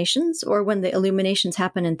illuminations or when the illuminations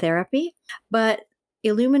happen in therapy. But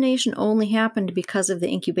illumination only happened because of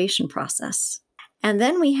the incubation process. And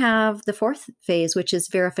then we have the 4th phase, which is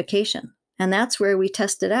verification. And that's where we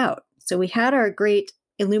test it out. So we had our great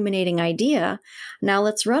illuminating idea. Now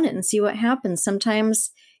let's run it and see what happens. Sometimes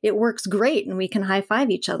it works great and we can high five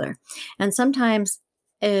each other. And sometimes,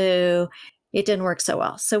 oh, it didn't work so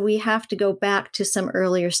well. So we have to go back to some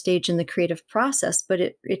earlier stage in the creative process, but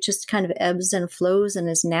it just kind of ebbs and flows and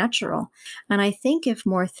is natural. And I think if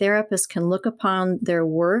more therapists can look upon their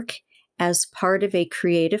work as part of a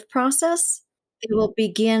creative process, they will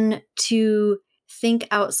begin to think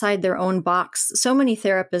outside their own box. So many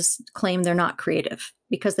therapists claim they're not creative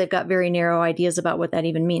because they've got very narrow ideas about what that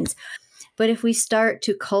even means. But if we start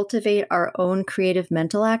to cultivate our own creative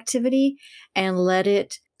mental activity and let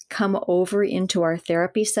it come over into our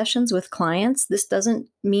therapy sessions with clients, this doesn't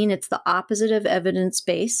mean it's the opposite of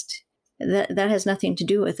evidence-based. That has nothing to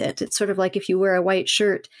do with it. It's sort of like if you wear a white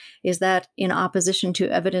shirt, is that in opposition to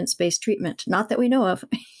evidence-based treatment? Not that we know of.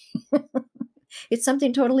 It's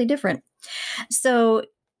something totally different. So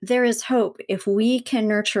there is hope if we can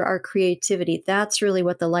nurture our creativity. That's really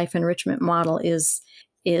what the life enrichment model is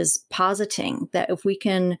positing, that if we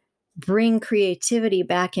can bring creativity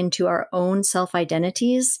back into our own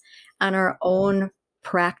self-identities and our own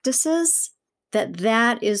practices,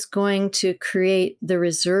 that is going to create the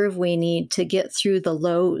reserve we need to get through the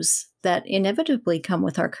lows that inevitably come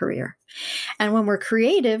with our career. And when we're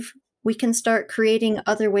creative, we can start creating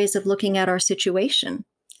other ways of looking at our situation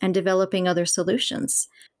and developing other solutions.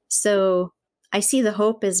 So I see the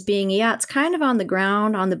hope as being, it's kind of on the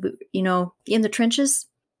ground, in the trenches,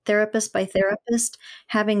 therapist by therapist,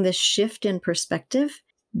 having this shift in perspective.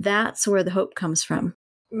 That's where the hope comes from.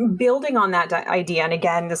 Building on that idea, and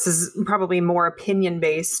again, this is probably more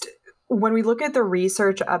opinion-based, when we look at the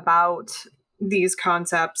research about these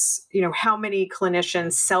concepts, how many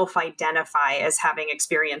clinicians self-identify as having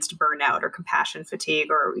experienced burnout or compassion fatigue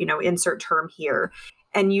or, insert term here.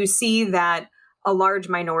 And you see that a large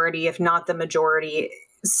minority, if not the majority,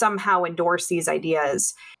 somehow endorse these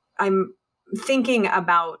ideas. I'm thinking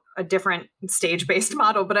about a different stage-based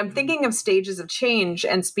model, but I'm thinking of stages of change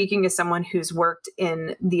and speaking as someone who's worked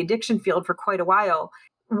in the addiction field for quite a while.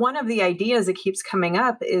 One of the ideas that keeps coming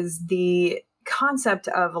up is the concept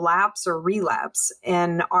of lapse or relapse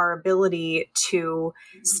and our ability to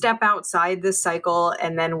step outside this cycle,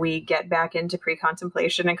 and then we get back into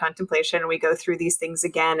pre-contemplation and contemplation, and we go through these things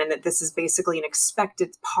again, and that this is basically an expected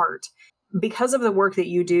part. Because of the work that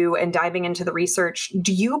you do and diving into the research,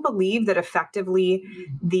 do you believe that effectively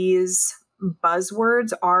these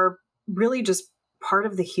buzzwords are really just part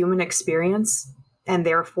of the human experience and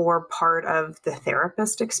therefore part of the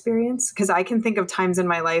therapist experience? Because I can think of times in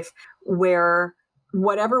my life where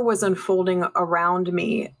whatever was unfolding around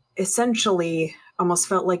me essentially almost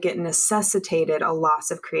felt like it necessitated a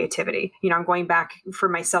loss of creativity. I'm going back for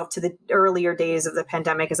myself to the earlier days of the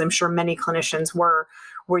pandemic, as I'm sure many clinicians were,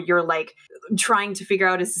 where you're like trying to figure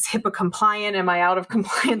out, is this HIPAA compliant? Am I out of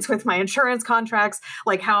compliance with my insurance contracts?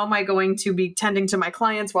 Like, how am I going to be tending to my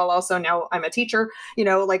clients while also now I'm a teacher?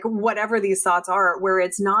 Like whatever these thoughts are, where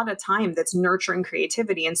it's not a time that's nurturing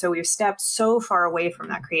creativity. And so we've stepped so far away from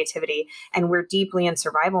that creativity and we're deeply in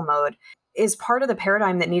survival mode. Is part of the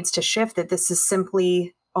paradigm that needs to shift that this is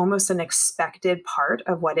simply almost an expected part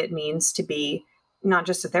of what it means to be not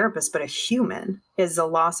just a therapist, but a human, is the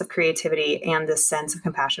loss of creativity and this sense of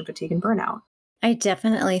compassion fatigue and burnout. I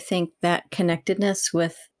definitely think that connectedness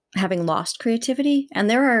with having lost creativity, and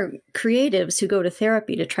there are creatives who go to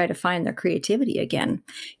therapy to try to find their creativity again.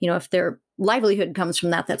 If their livelihood comes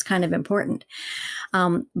from that, that's kind of important.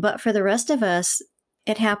 But for the rest of us,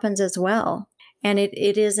 it happens as well. And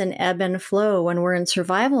it is an ebb and flow. When we're in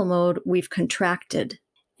survival mode, we've contracted,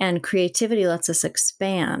 and creativity lets us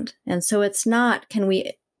expand. And so it's not, can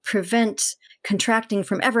we prevent contracting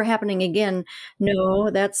from ever happening again? No,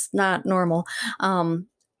 that's not normal.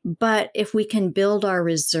 But if we can build our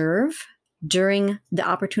reserve during the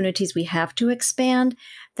opportunities we have to expand,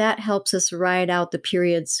 that helps us ride out the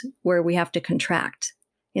periods where we have to contract.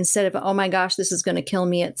 Instead of, oh my gosh, this is going to kill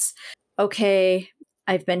me, it's, okay,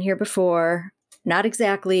 I've been here before. Not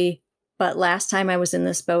exactly, but last time I was in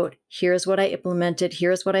this boat, here's what I implemented,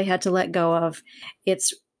 here's what I had to let go of.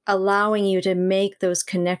 It's allowing you to make those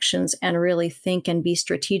connections and really think and be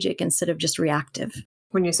strategic instead of just reactive.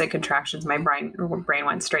 When you say contractions, my brain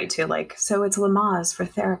went straight to like, so it's Lamaze for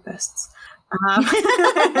therapists.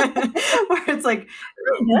 Where it's like,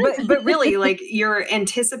 but really, like, you're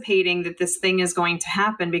anticipating that this thing is going to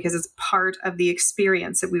happen because it's part of the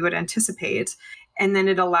experience that we would anticipate. And then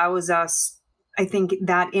it allows us, I think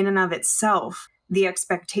that in and of itself, the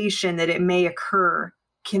expectation that it may occur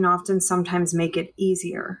can often sometimes make it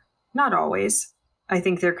easier. Not always. I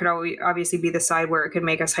think there could obviously be the side where it could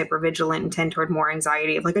make us hypervigilant and tend toward more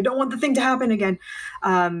anxiety of like, I don't want the thing to happen again.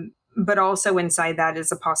 But also inside that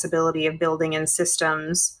is a possibility of building in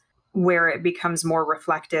systems where it becomes more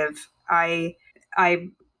reflective. I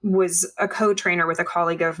was a co-trainer with a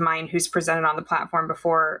colleague of mine who's presented on the platform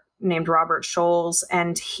before, named Robert Scholes,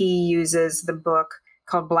 and he uses the book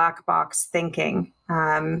called Black Box Thinking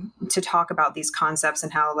to talk about these concepts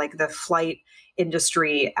and how, like, the flight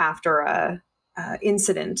industry after a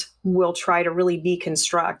incident will try to really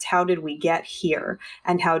deconstruct how did we get here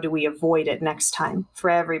and how do we avoid it next time for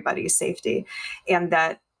everybody's safety. And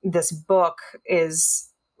that this book is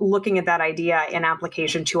looking at that idea in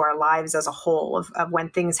application to our lives as a whole of when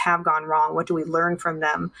things have gone wrong, what do we learn from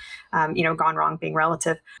them? Gone wrong being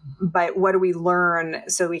relative, but what do we learn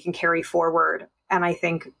so we can carry forward? And I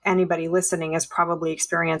think anybody listening has probably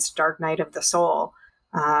experienced dark night of the soul.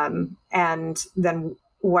 And then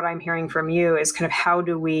what I'm hearing from you is kind of how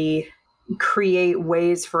do we create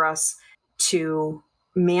ways for us to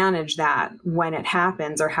manage that when it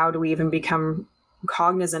happens, or how do we even become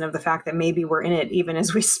cognizant of the fact that maybe we're in it even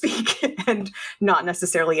as we speak and not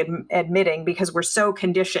necessarily admitting, because we're so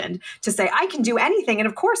conditioned to say, I can do anything. And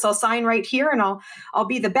of course I'll sign right here and I'll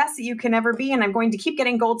be the best that you can ever be. And I'm going to keep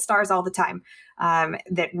getting gold stars all the time.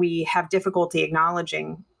 That we have difficulty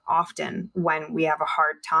acknowledging often when we have a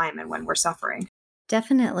hard time and when we're suffering.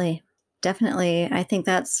 Definitely. Definitely. I think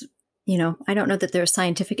that's, I don't know that there's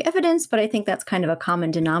scientific evidence, but I think that's kind of a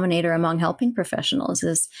common denominator among helping professionals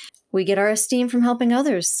is we get our esteem from helping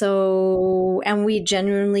others. So, and we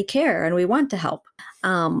genuinely care and we want to help.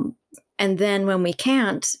 And then when we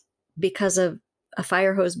can't, because of a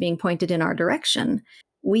fire hose being pointed in our direction,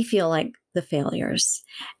 we feel like the failures.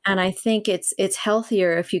 And I think it's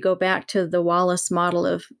healthier if you go back to the Wallace model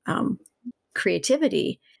of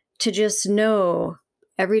creativity to just know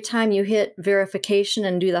every time you hit verification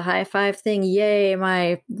and do the high five thing, yay,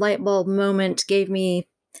 my light bulb moment gave me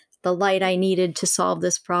the light I needed to solve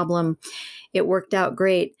this problem. It worked out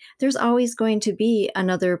great. There's always going to be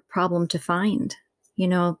another problem to find.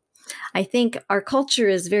 I think our culture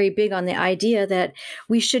is very big on the idea that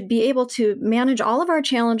we should be able to manage all of our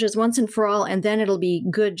challenges once and for all, and then it'll be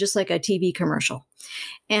good, just like a TV commercial.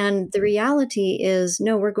 And the reality is,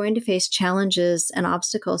 no, we're going to face challenges and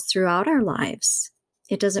obstacles throughout our lives.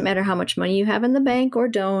 It doesn't matter how much money you have in the bank or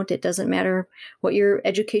don't. It doesn't matter what your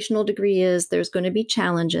educational degree is. There's going to be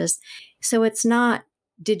challenges. So it's not,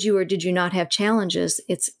 did you or did you not have challenges?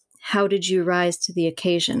 It's how did you rise to the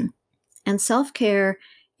occasion? And self-care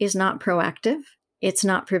is not proactive. It's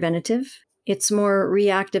not preventative. It's more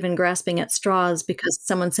reactive and grasping at straws because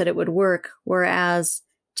someone said it would work. Whereas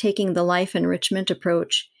taking the life enrichment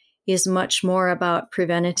approach is much more about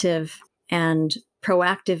preventative and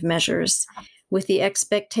proactive measures. With the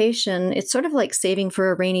expectation, it's sort of like saving for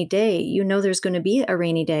a rainy day. There's going to be a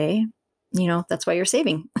rainy day. That's why you're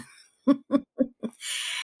saving.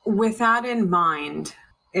 With that in mind,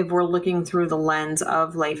 if we're looking through the lens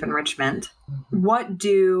of life enrichment, what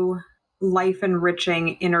do life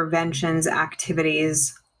enriching interventions,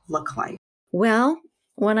 activities look like? Well,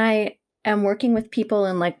 when I am working with people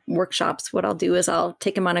in like workshops, what I'll do is I'll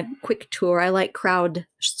take them on a quick tour. I like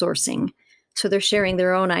crowdsourcing. So they're sharing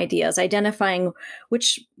their own ideas, identifying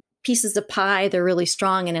which pieces of pie they're really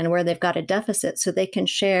strong in and where they've got a deficit so they can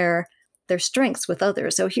share their strengths with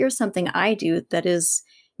others. So here's something I do that is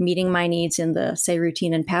meeting my needs in the, say,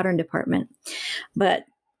 routine and pattern department. But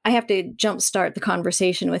I have to jumpstart the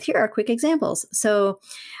conversation with, here are quick examples. So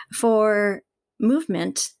for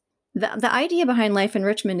movement, the idea behind life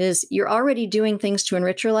enrichment is you're already doing things to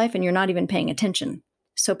enrich your life and you're not even paying attention.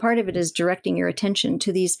 So part of it is directing your attention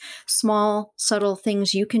to these small, subtle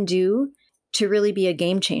things you can do to really be a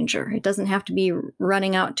game changer. It doesn't have to be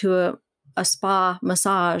running out to a spa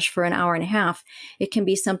massage for an hour and a half. It can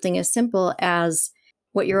be something as simple as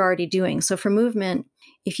what you're already doing. So for movement,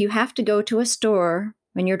 if you have to go to a store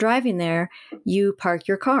when you're driving there, you park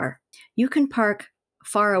your car. You can park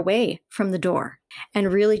far away from the door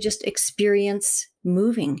and really just experience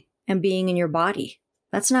moving and being in your body.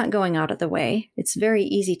 That's not going out of the way. It's very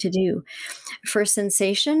easy to do. For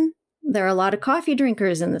sensation, there are a lot of coffee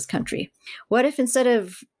drinkers in this country. What if instead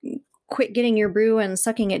of quit getting your brew and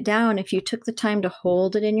sucking it down, if you took the time to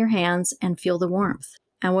hold it in your hands and feel the warmth?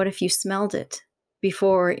 And what if you smelled it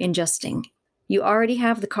before ingesting? You already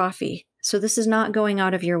have the coffee, so this is not going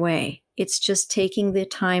out of your way. It's just taking the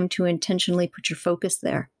time to intentionally put your focus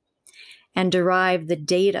there and derive the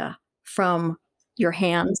data from your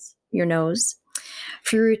hands, your nose.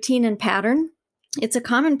 For routine and pattern, it's a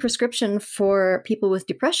common prescription for people with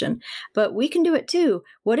depression, but we can do it too.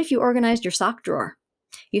 What if you organized your sock drawer?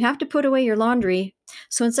 You have to put away your laundry.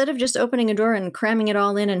 So instead of just opening a drawer and cramming it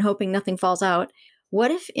all in and hoping nothing falls out,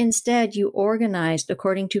 what if instead you organized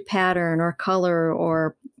according to pattern or color,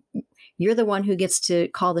 or you're the one who gets to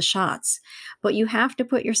call the shots, but you have to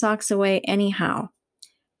put your socks away anyhow?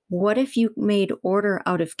 What if you made order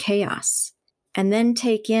out of chaos? And then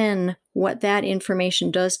take in what that information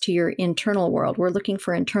does to your internal world. We're looking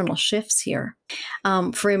for internal shifts here.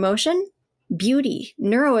 For emotion, beauty,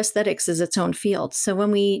 neuroaesthetics is its own field. So when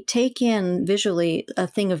we take in visually a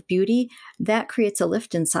thing of beauty, that creates a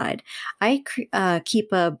lift inside. I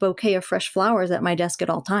keep a bouquet of fresh flowers at my desk at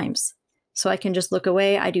all times. So I can just look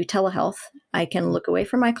away. I do telehealth. I can look away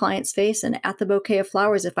from my client's face and at the bouquet of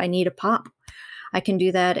flowers if I need a pop. I can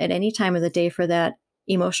do that at any time of the day for that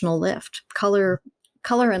emotional lift. Color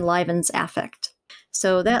enlivens affect.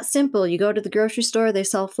 So that's simple. You go to the grocery store, they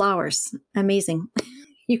sell flowers. Amazing.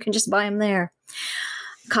 You can just buy them there.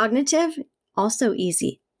 Cognitive, also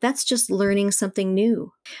easy. That's just learning something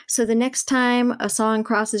new. So the next time a song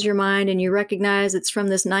crosses your mind and you recognize it's from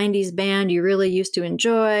this 90s band you really used to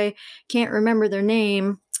enjoy, can't remember their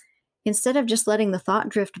name, instead of just letting the thought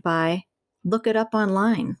drift by, look it up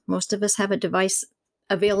online. Most of us have a device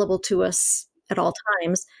available to us at all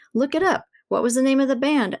times. Look it up. What was the name of the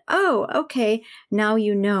band? Oh, okay. Now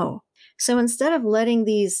you know. So instead of letting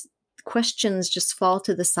these questions just fall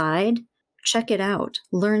to the side, check it out.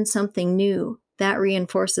 Learn something new. That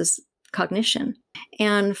reinforces cognition.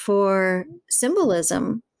 And for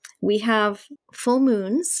symbolism, we have full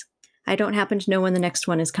moons. I don't happen to know when the next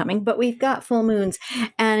one is coming, but we've got full moons.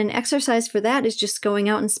 And an exercise for that is just going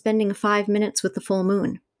out and spending 5 minutes with the full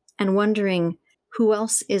moon and wondering who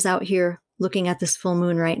else is out here looking at this full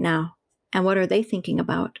moon right now and what are they thinking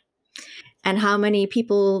about? And how many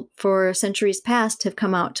people for centuries past have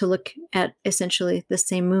come out to look at essentially the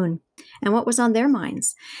same moon and what was on their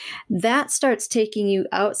minds. That starts taking you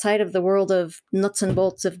outside of the world of nuts and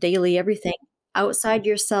bolts of daily everything, outside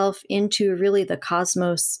yourself into really the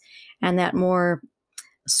cosmos and that more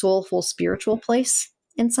soulful spiritual place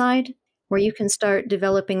inside where you can start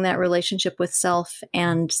developing that relationship with self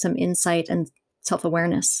and some insight and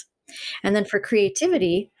self-awareness. And then for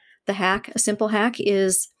creativity, a simple hack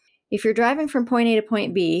is if you're driving from point A to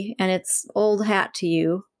point B and it's old hat to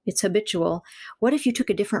you, it's habitual, what if you took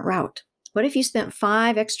a different route? What if you spent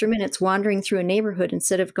 5 extra minutes wandering through a neighborhood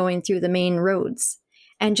instead of going through the main roads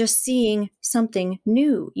and just seeing something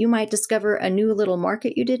new? You might discover a new little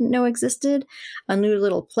market you didn't know existed, a new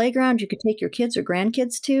little playground you could take your kids or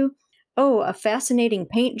grandkids to. Oh, a fascinating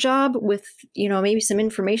paint job with, maybe some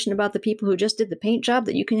information about the people who just did the paint job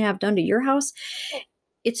that you can have done to your house.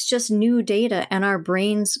 It's just new data, and our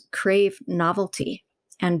brains crave novelty.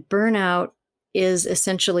 And burnout is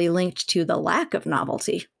essentially linked to the lack of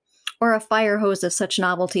novelty or a fire hose of such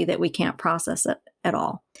novelty that we can't process it at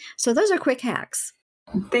all. So those are quick hacks.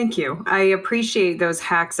 Thank you. I appreciate those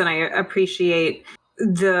hacks, and I appreciate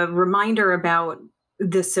the reminder about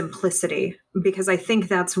the simplicity, because I think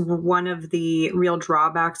that's one of the real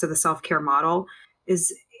drawbacks of the self-care model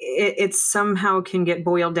is it somehow can get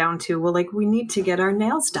boiled down to, well, like, we need to get our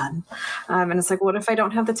nails done. And it's like, what if I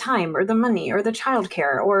don't have the time or the money or the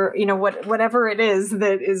childcare or, whatever it is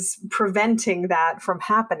that is preventing that from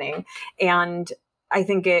happening. And I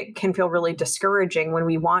think it can feel really discouraging when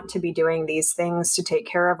we want to be doing these things to take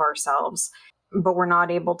care of ourselves, but we're not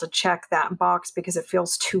able to check that box because it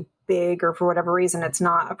feels too big or for whatever reason it's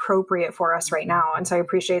not appropriate for us right now. And so I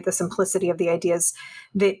appreciate the simplicity of the ideas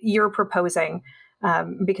that you're proposing.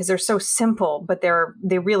 Because they're so simple, but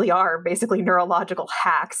they really are basically neurological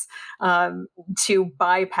hacks to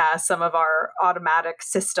bypass some of our automatic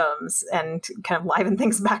systems and kind of liven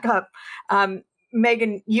things back up.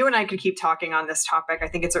 Megan, you and I could keep talking on this topic. I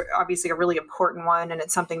think it's obviously a really important one, and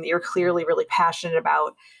it's something that you're clearly really passionate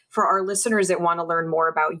about. For our listeners that want to learn more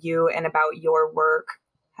about you and about your work,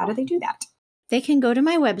 how do they do that? They can go to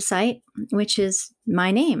my website, which is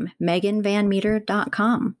my name,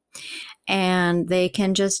 meganvanmeter.com. And they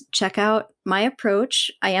can just check out my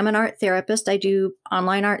approach. I am an art therapist. I do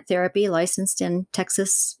online art therapy, licensed in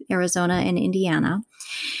Texas, Arizona, and Indiana.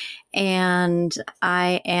 And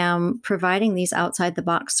I am providing these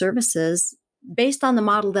outside-the-box services based on the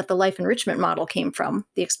model that the life enrichment model came from,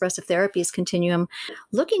 the expressive therapies continuum,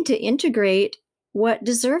 looking to integrate what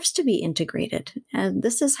deserves to be integrated. And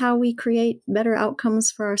this is how we create better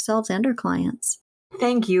outcomes for ourselves and our clients.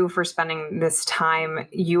 Thank you for spending this time.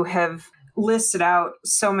 You have listed out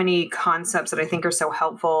so many concepts that I think are so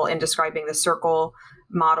helpful in describing the circle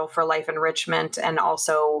model for life enrichment, and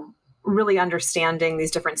also really understanding these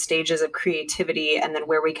different stages of creativity and then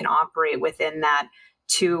where we can operate within that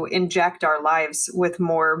to inject our lives with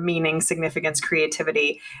more meaning, significance,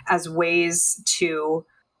 creativity as ways to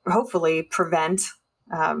hopefully prevent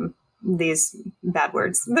these bad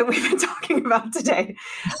words that we've been talking about today.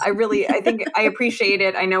 I think I appreciate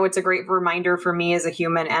it. I know it's a great reminder for me as a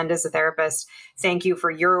human and as a therapist. Thank you for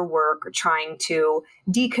your work trying to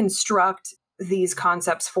deconstruct these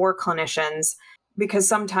concepts for clinicians, because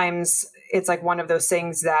sometimes it's like one of those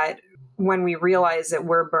things that when we realize that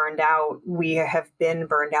we're burned out, we have been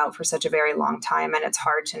burned out for such a very long time. And it's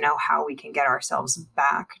hard to know how we can get ourselves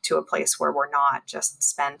back to a place where we're not just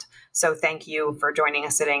spent. So thank you for joining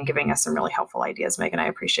us today and giving us some really helpful ideas, Megan. I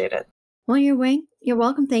appreciate it. Well, you're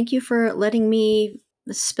welcome. Thank you for letting me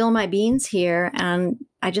spill my beans here. And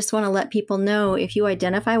I just want to let people know, if you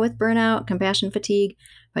identify with burnout, compassion fatigue,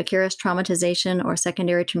 vicarious traumatization, or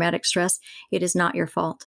secondary traumatic stress, it is not your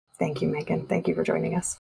fault. Thank you, Megan. Thank you for joining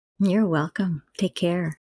us. You're welcome. Take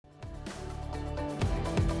care.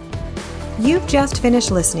 You've just finished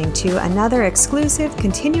listening to another exclusive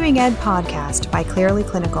continuing ed podcast by Clearly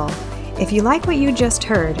Clinical. If you like what you just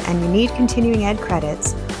heard and you need continuing ed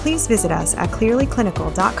credits, please visit us at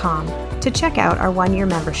clearlyclinical.com to check out our one-year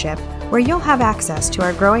membership, where you'll have access to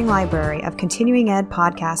our growing library of continuing ed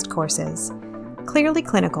podcast courses. Clearly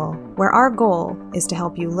Clinical, where our goal is to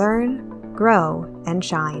help you learn, grow, and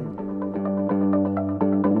shine.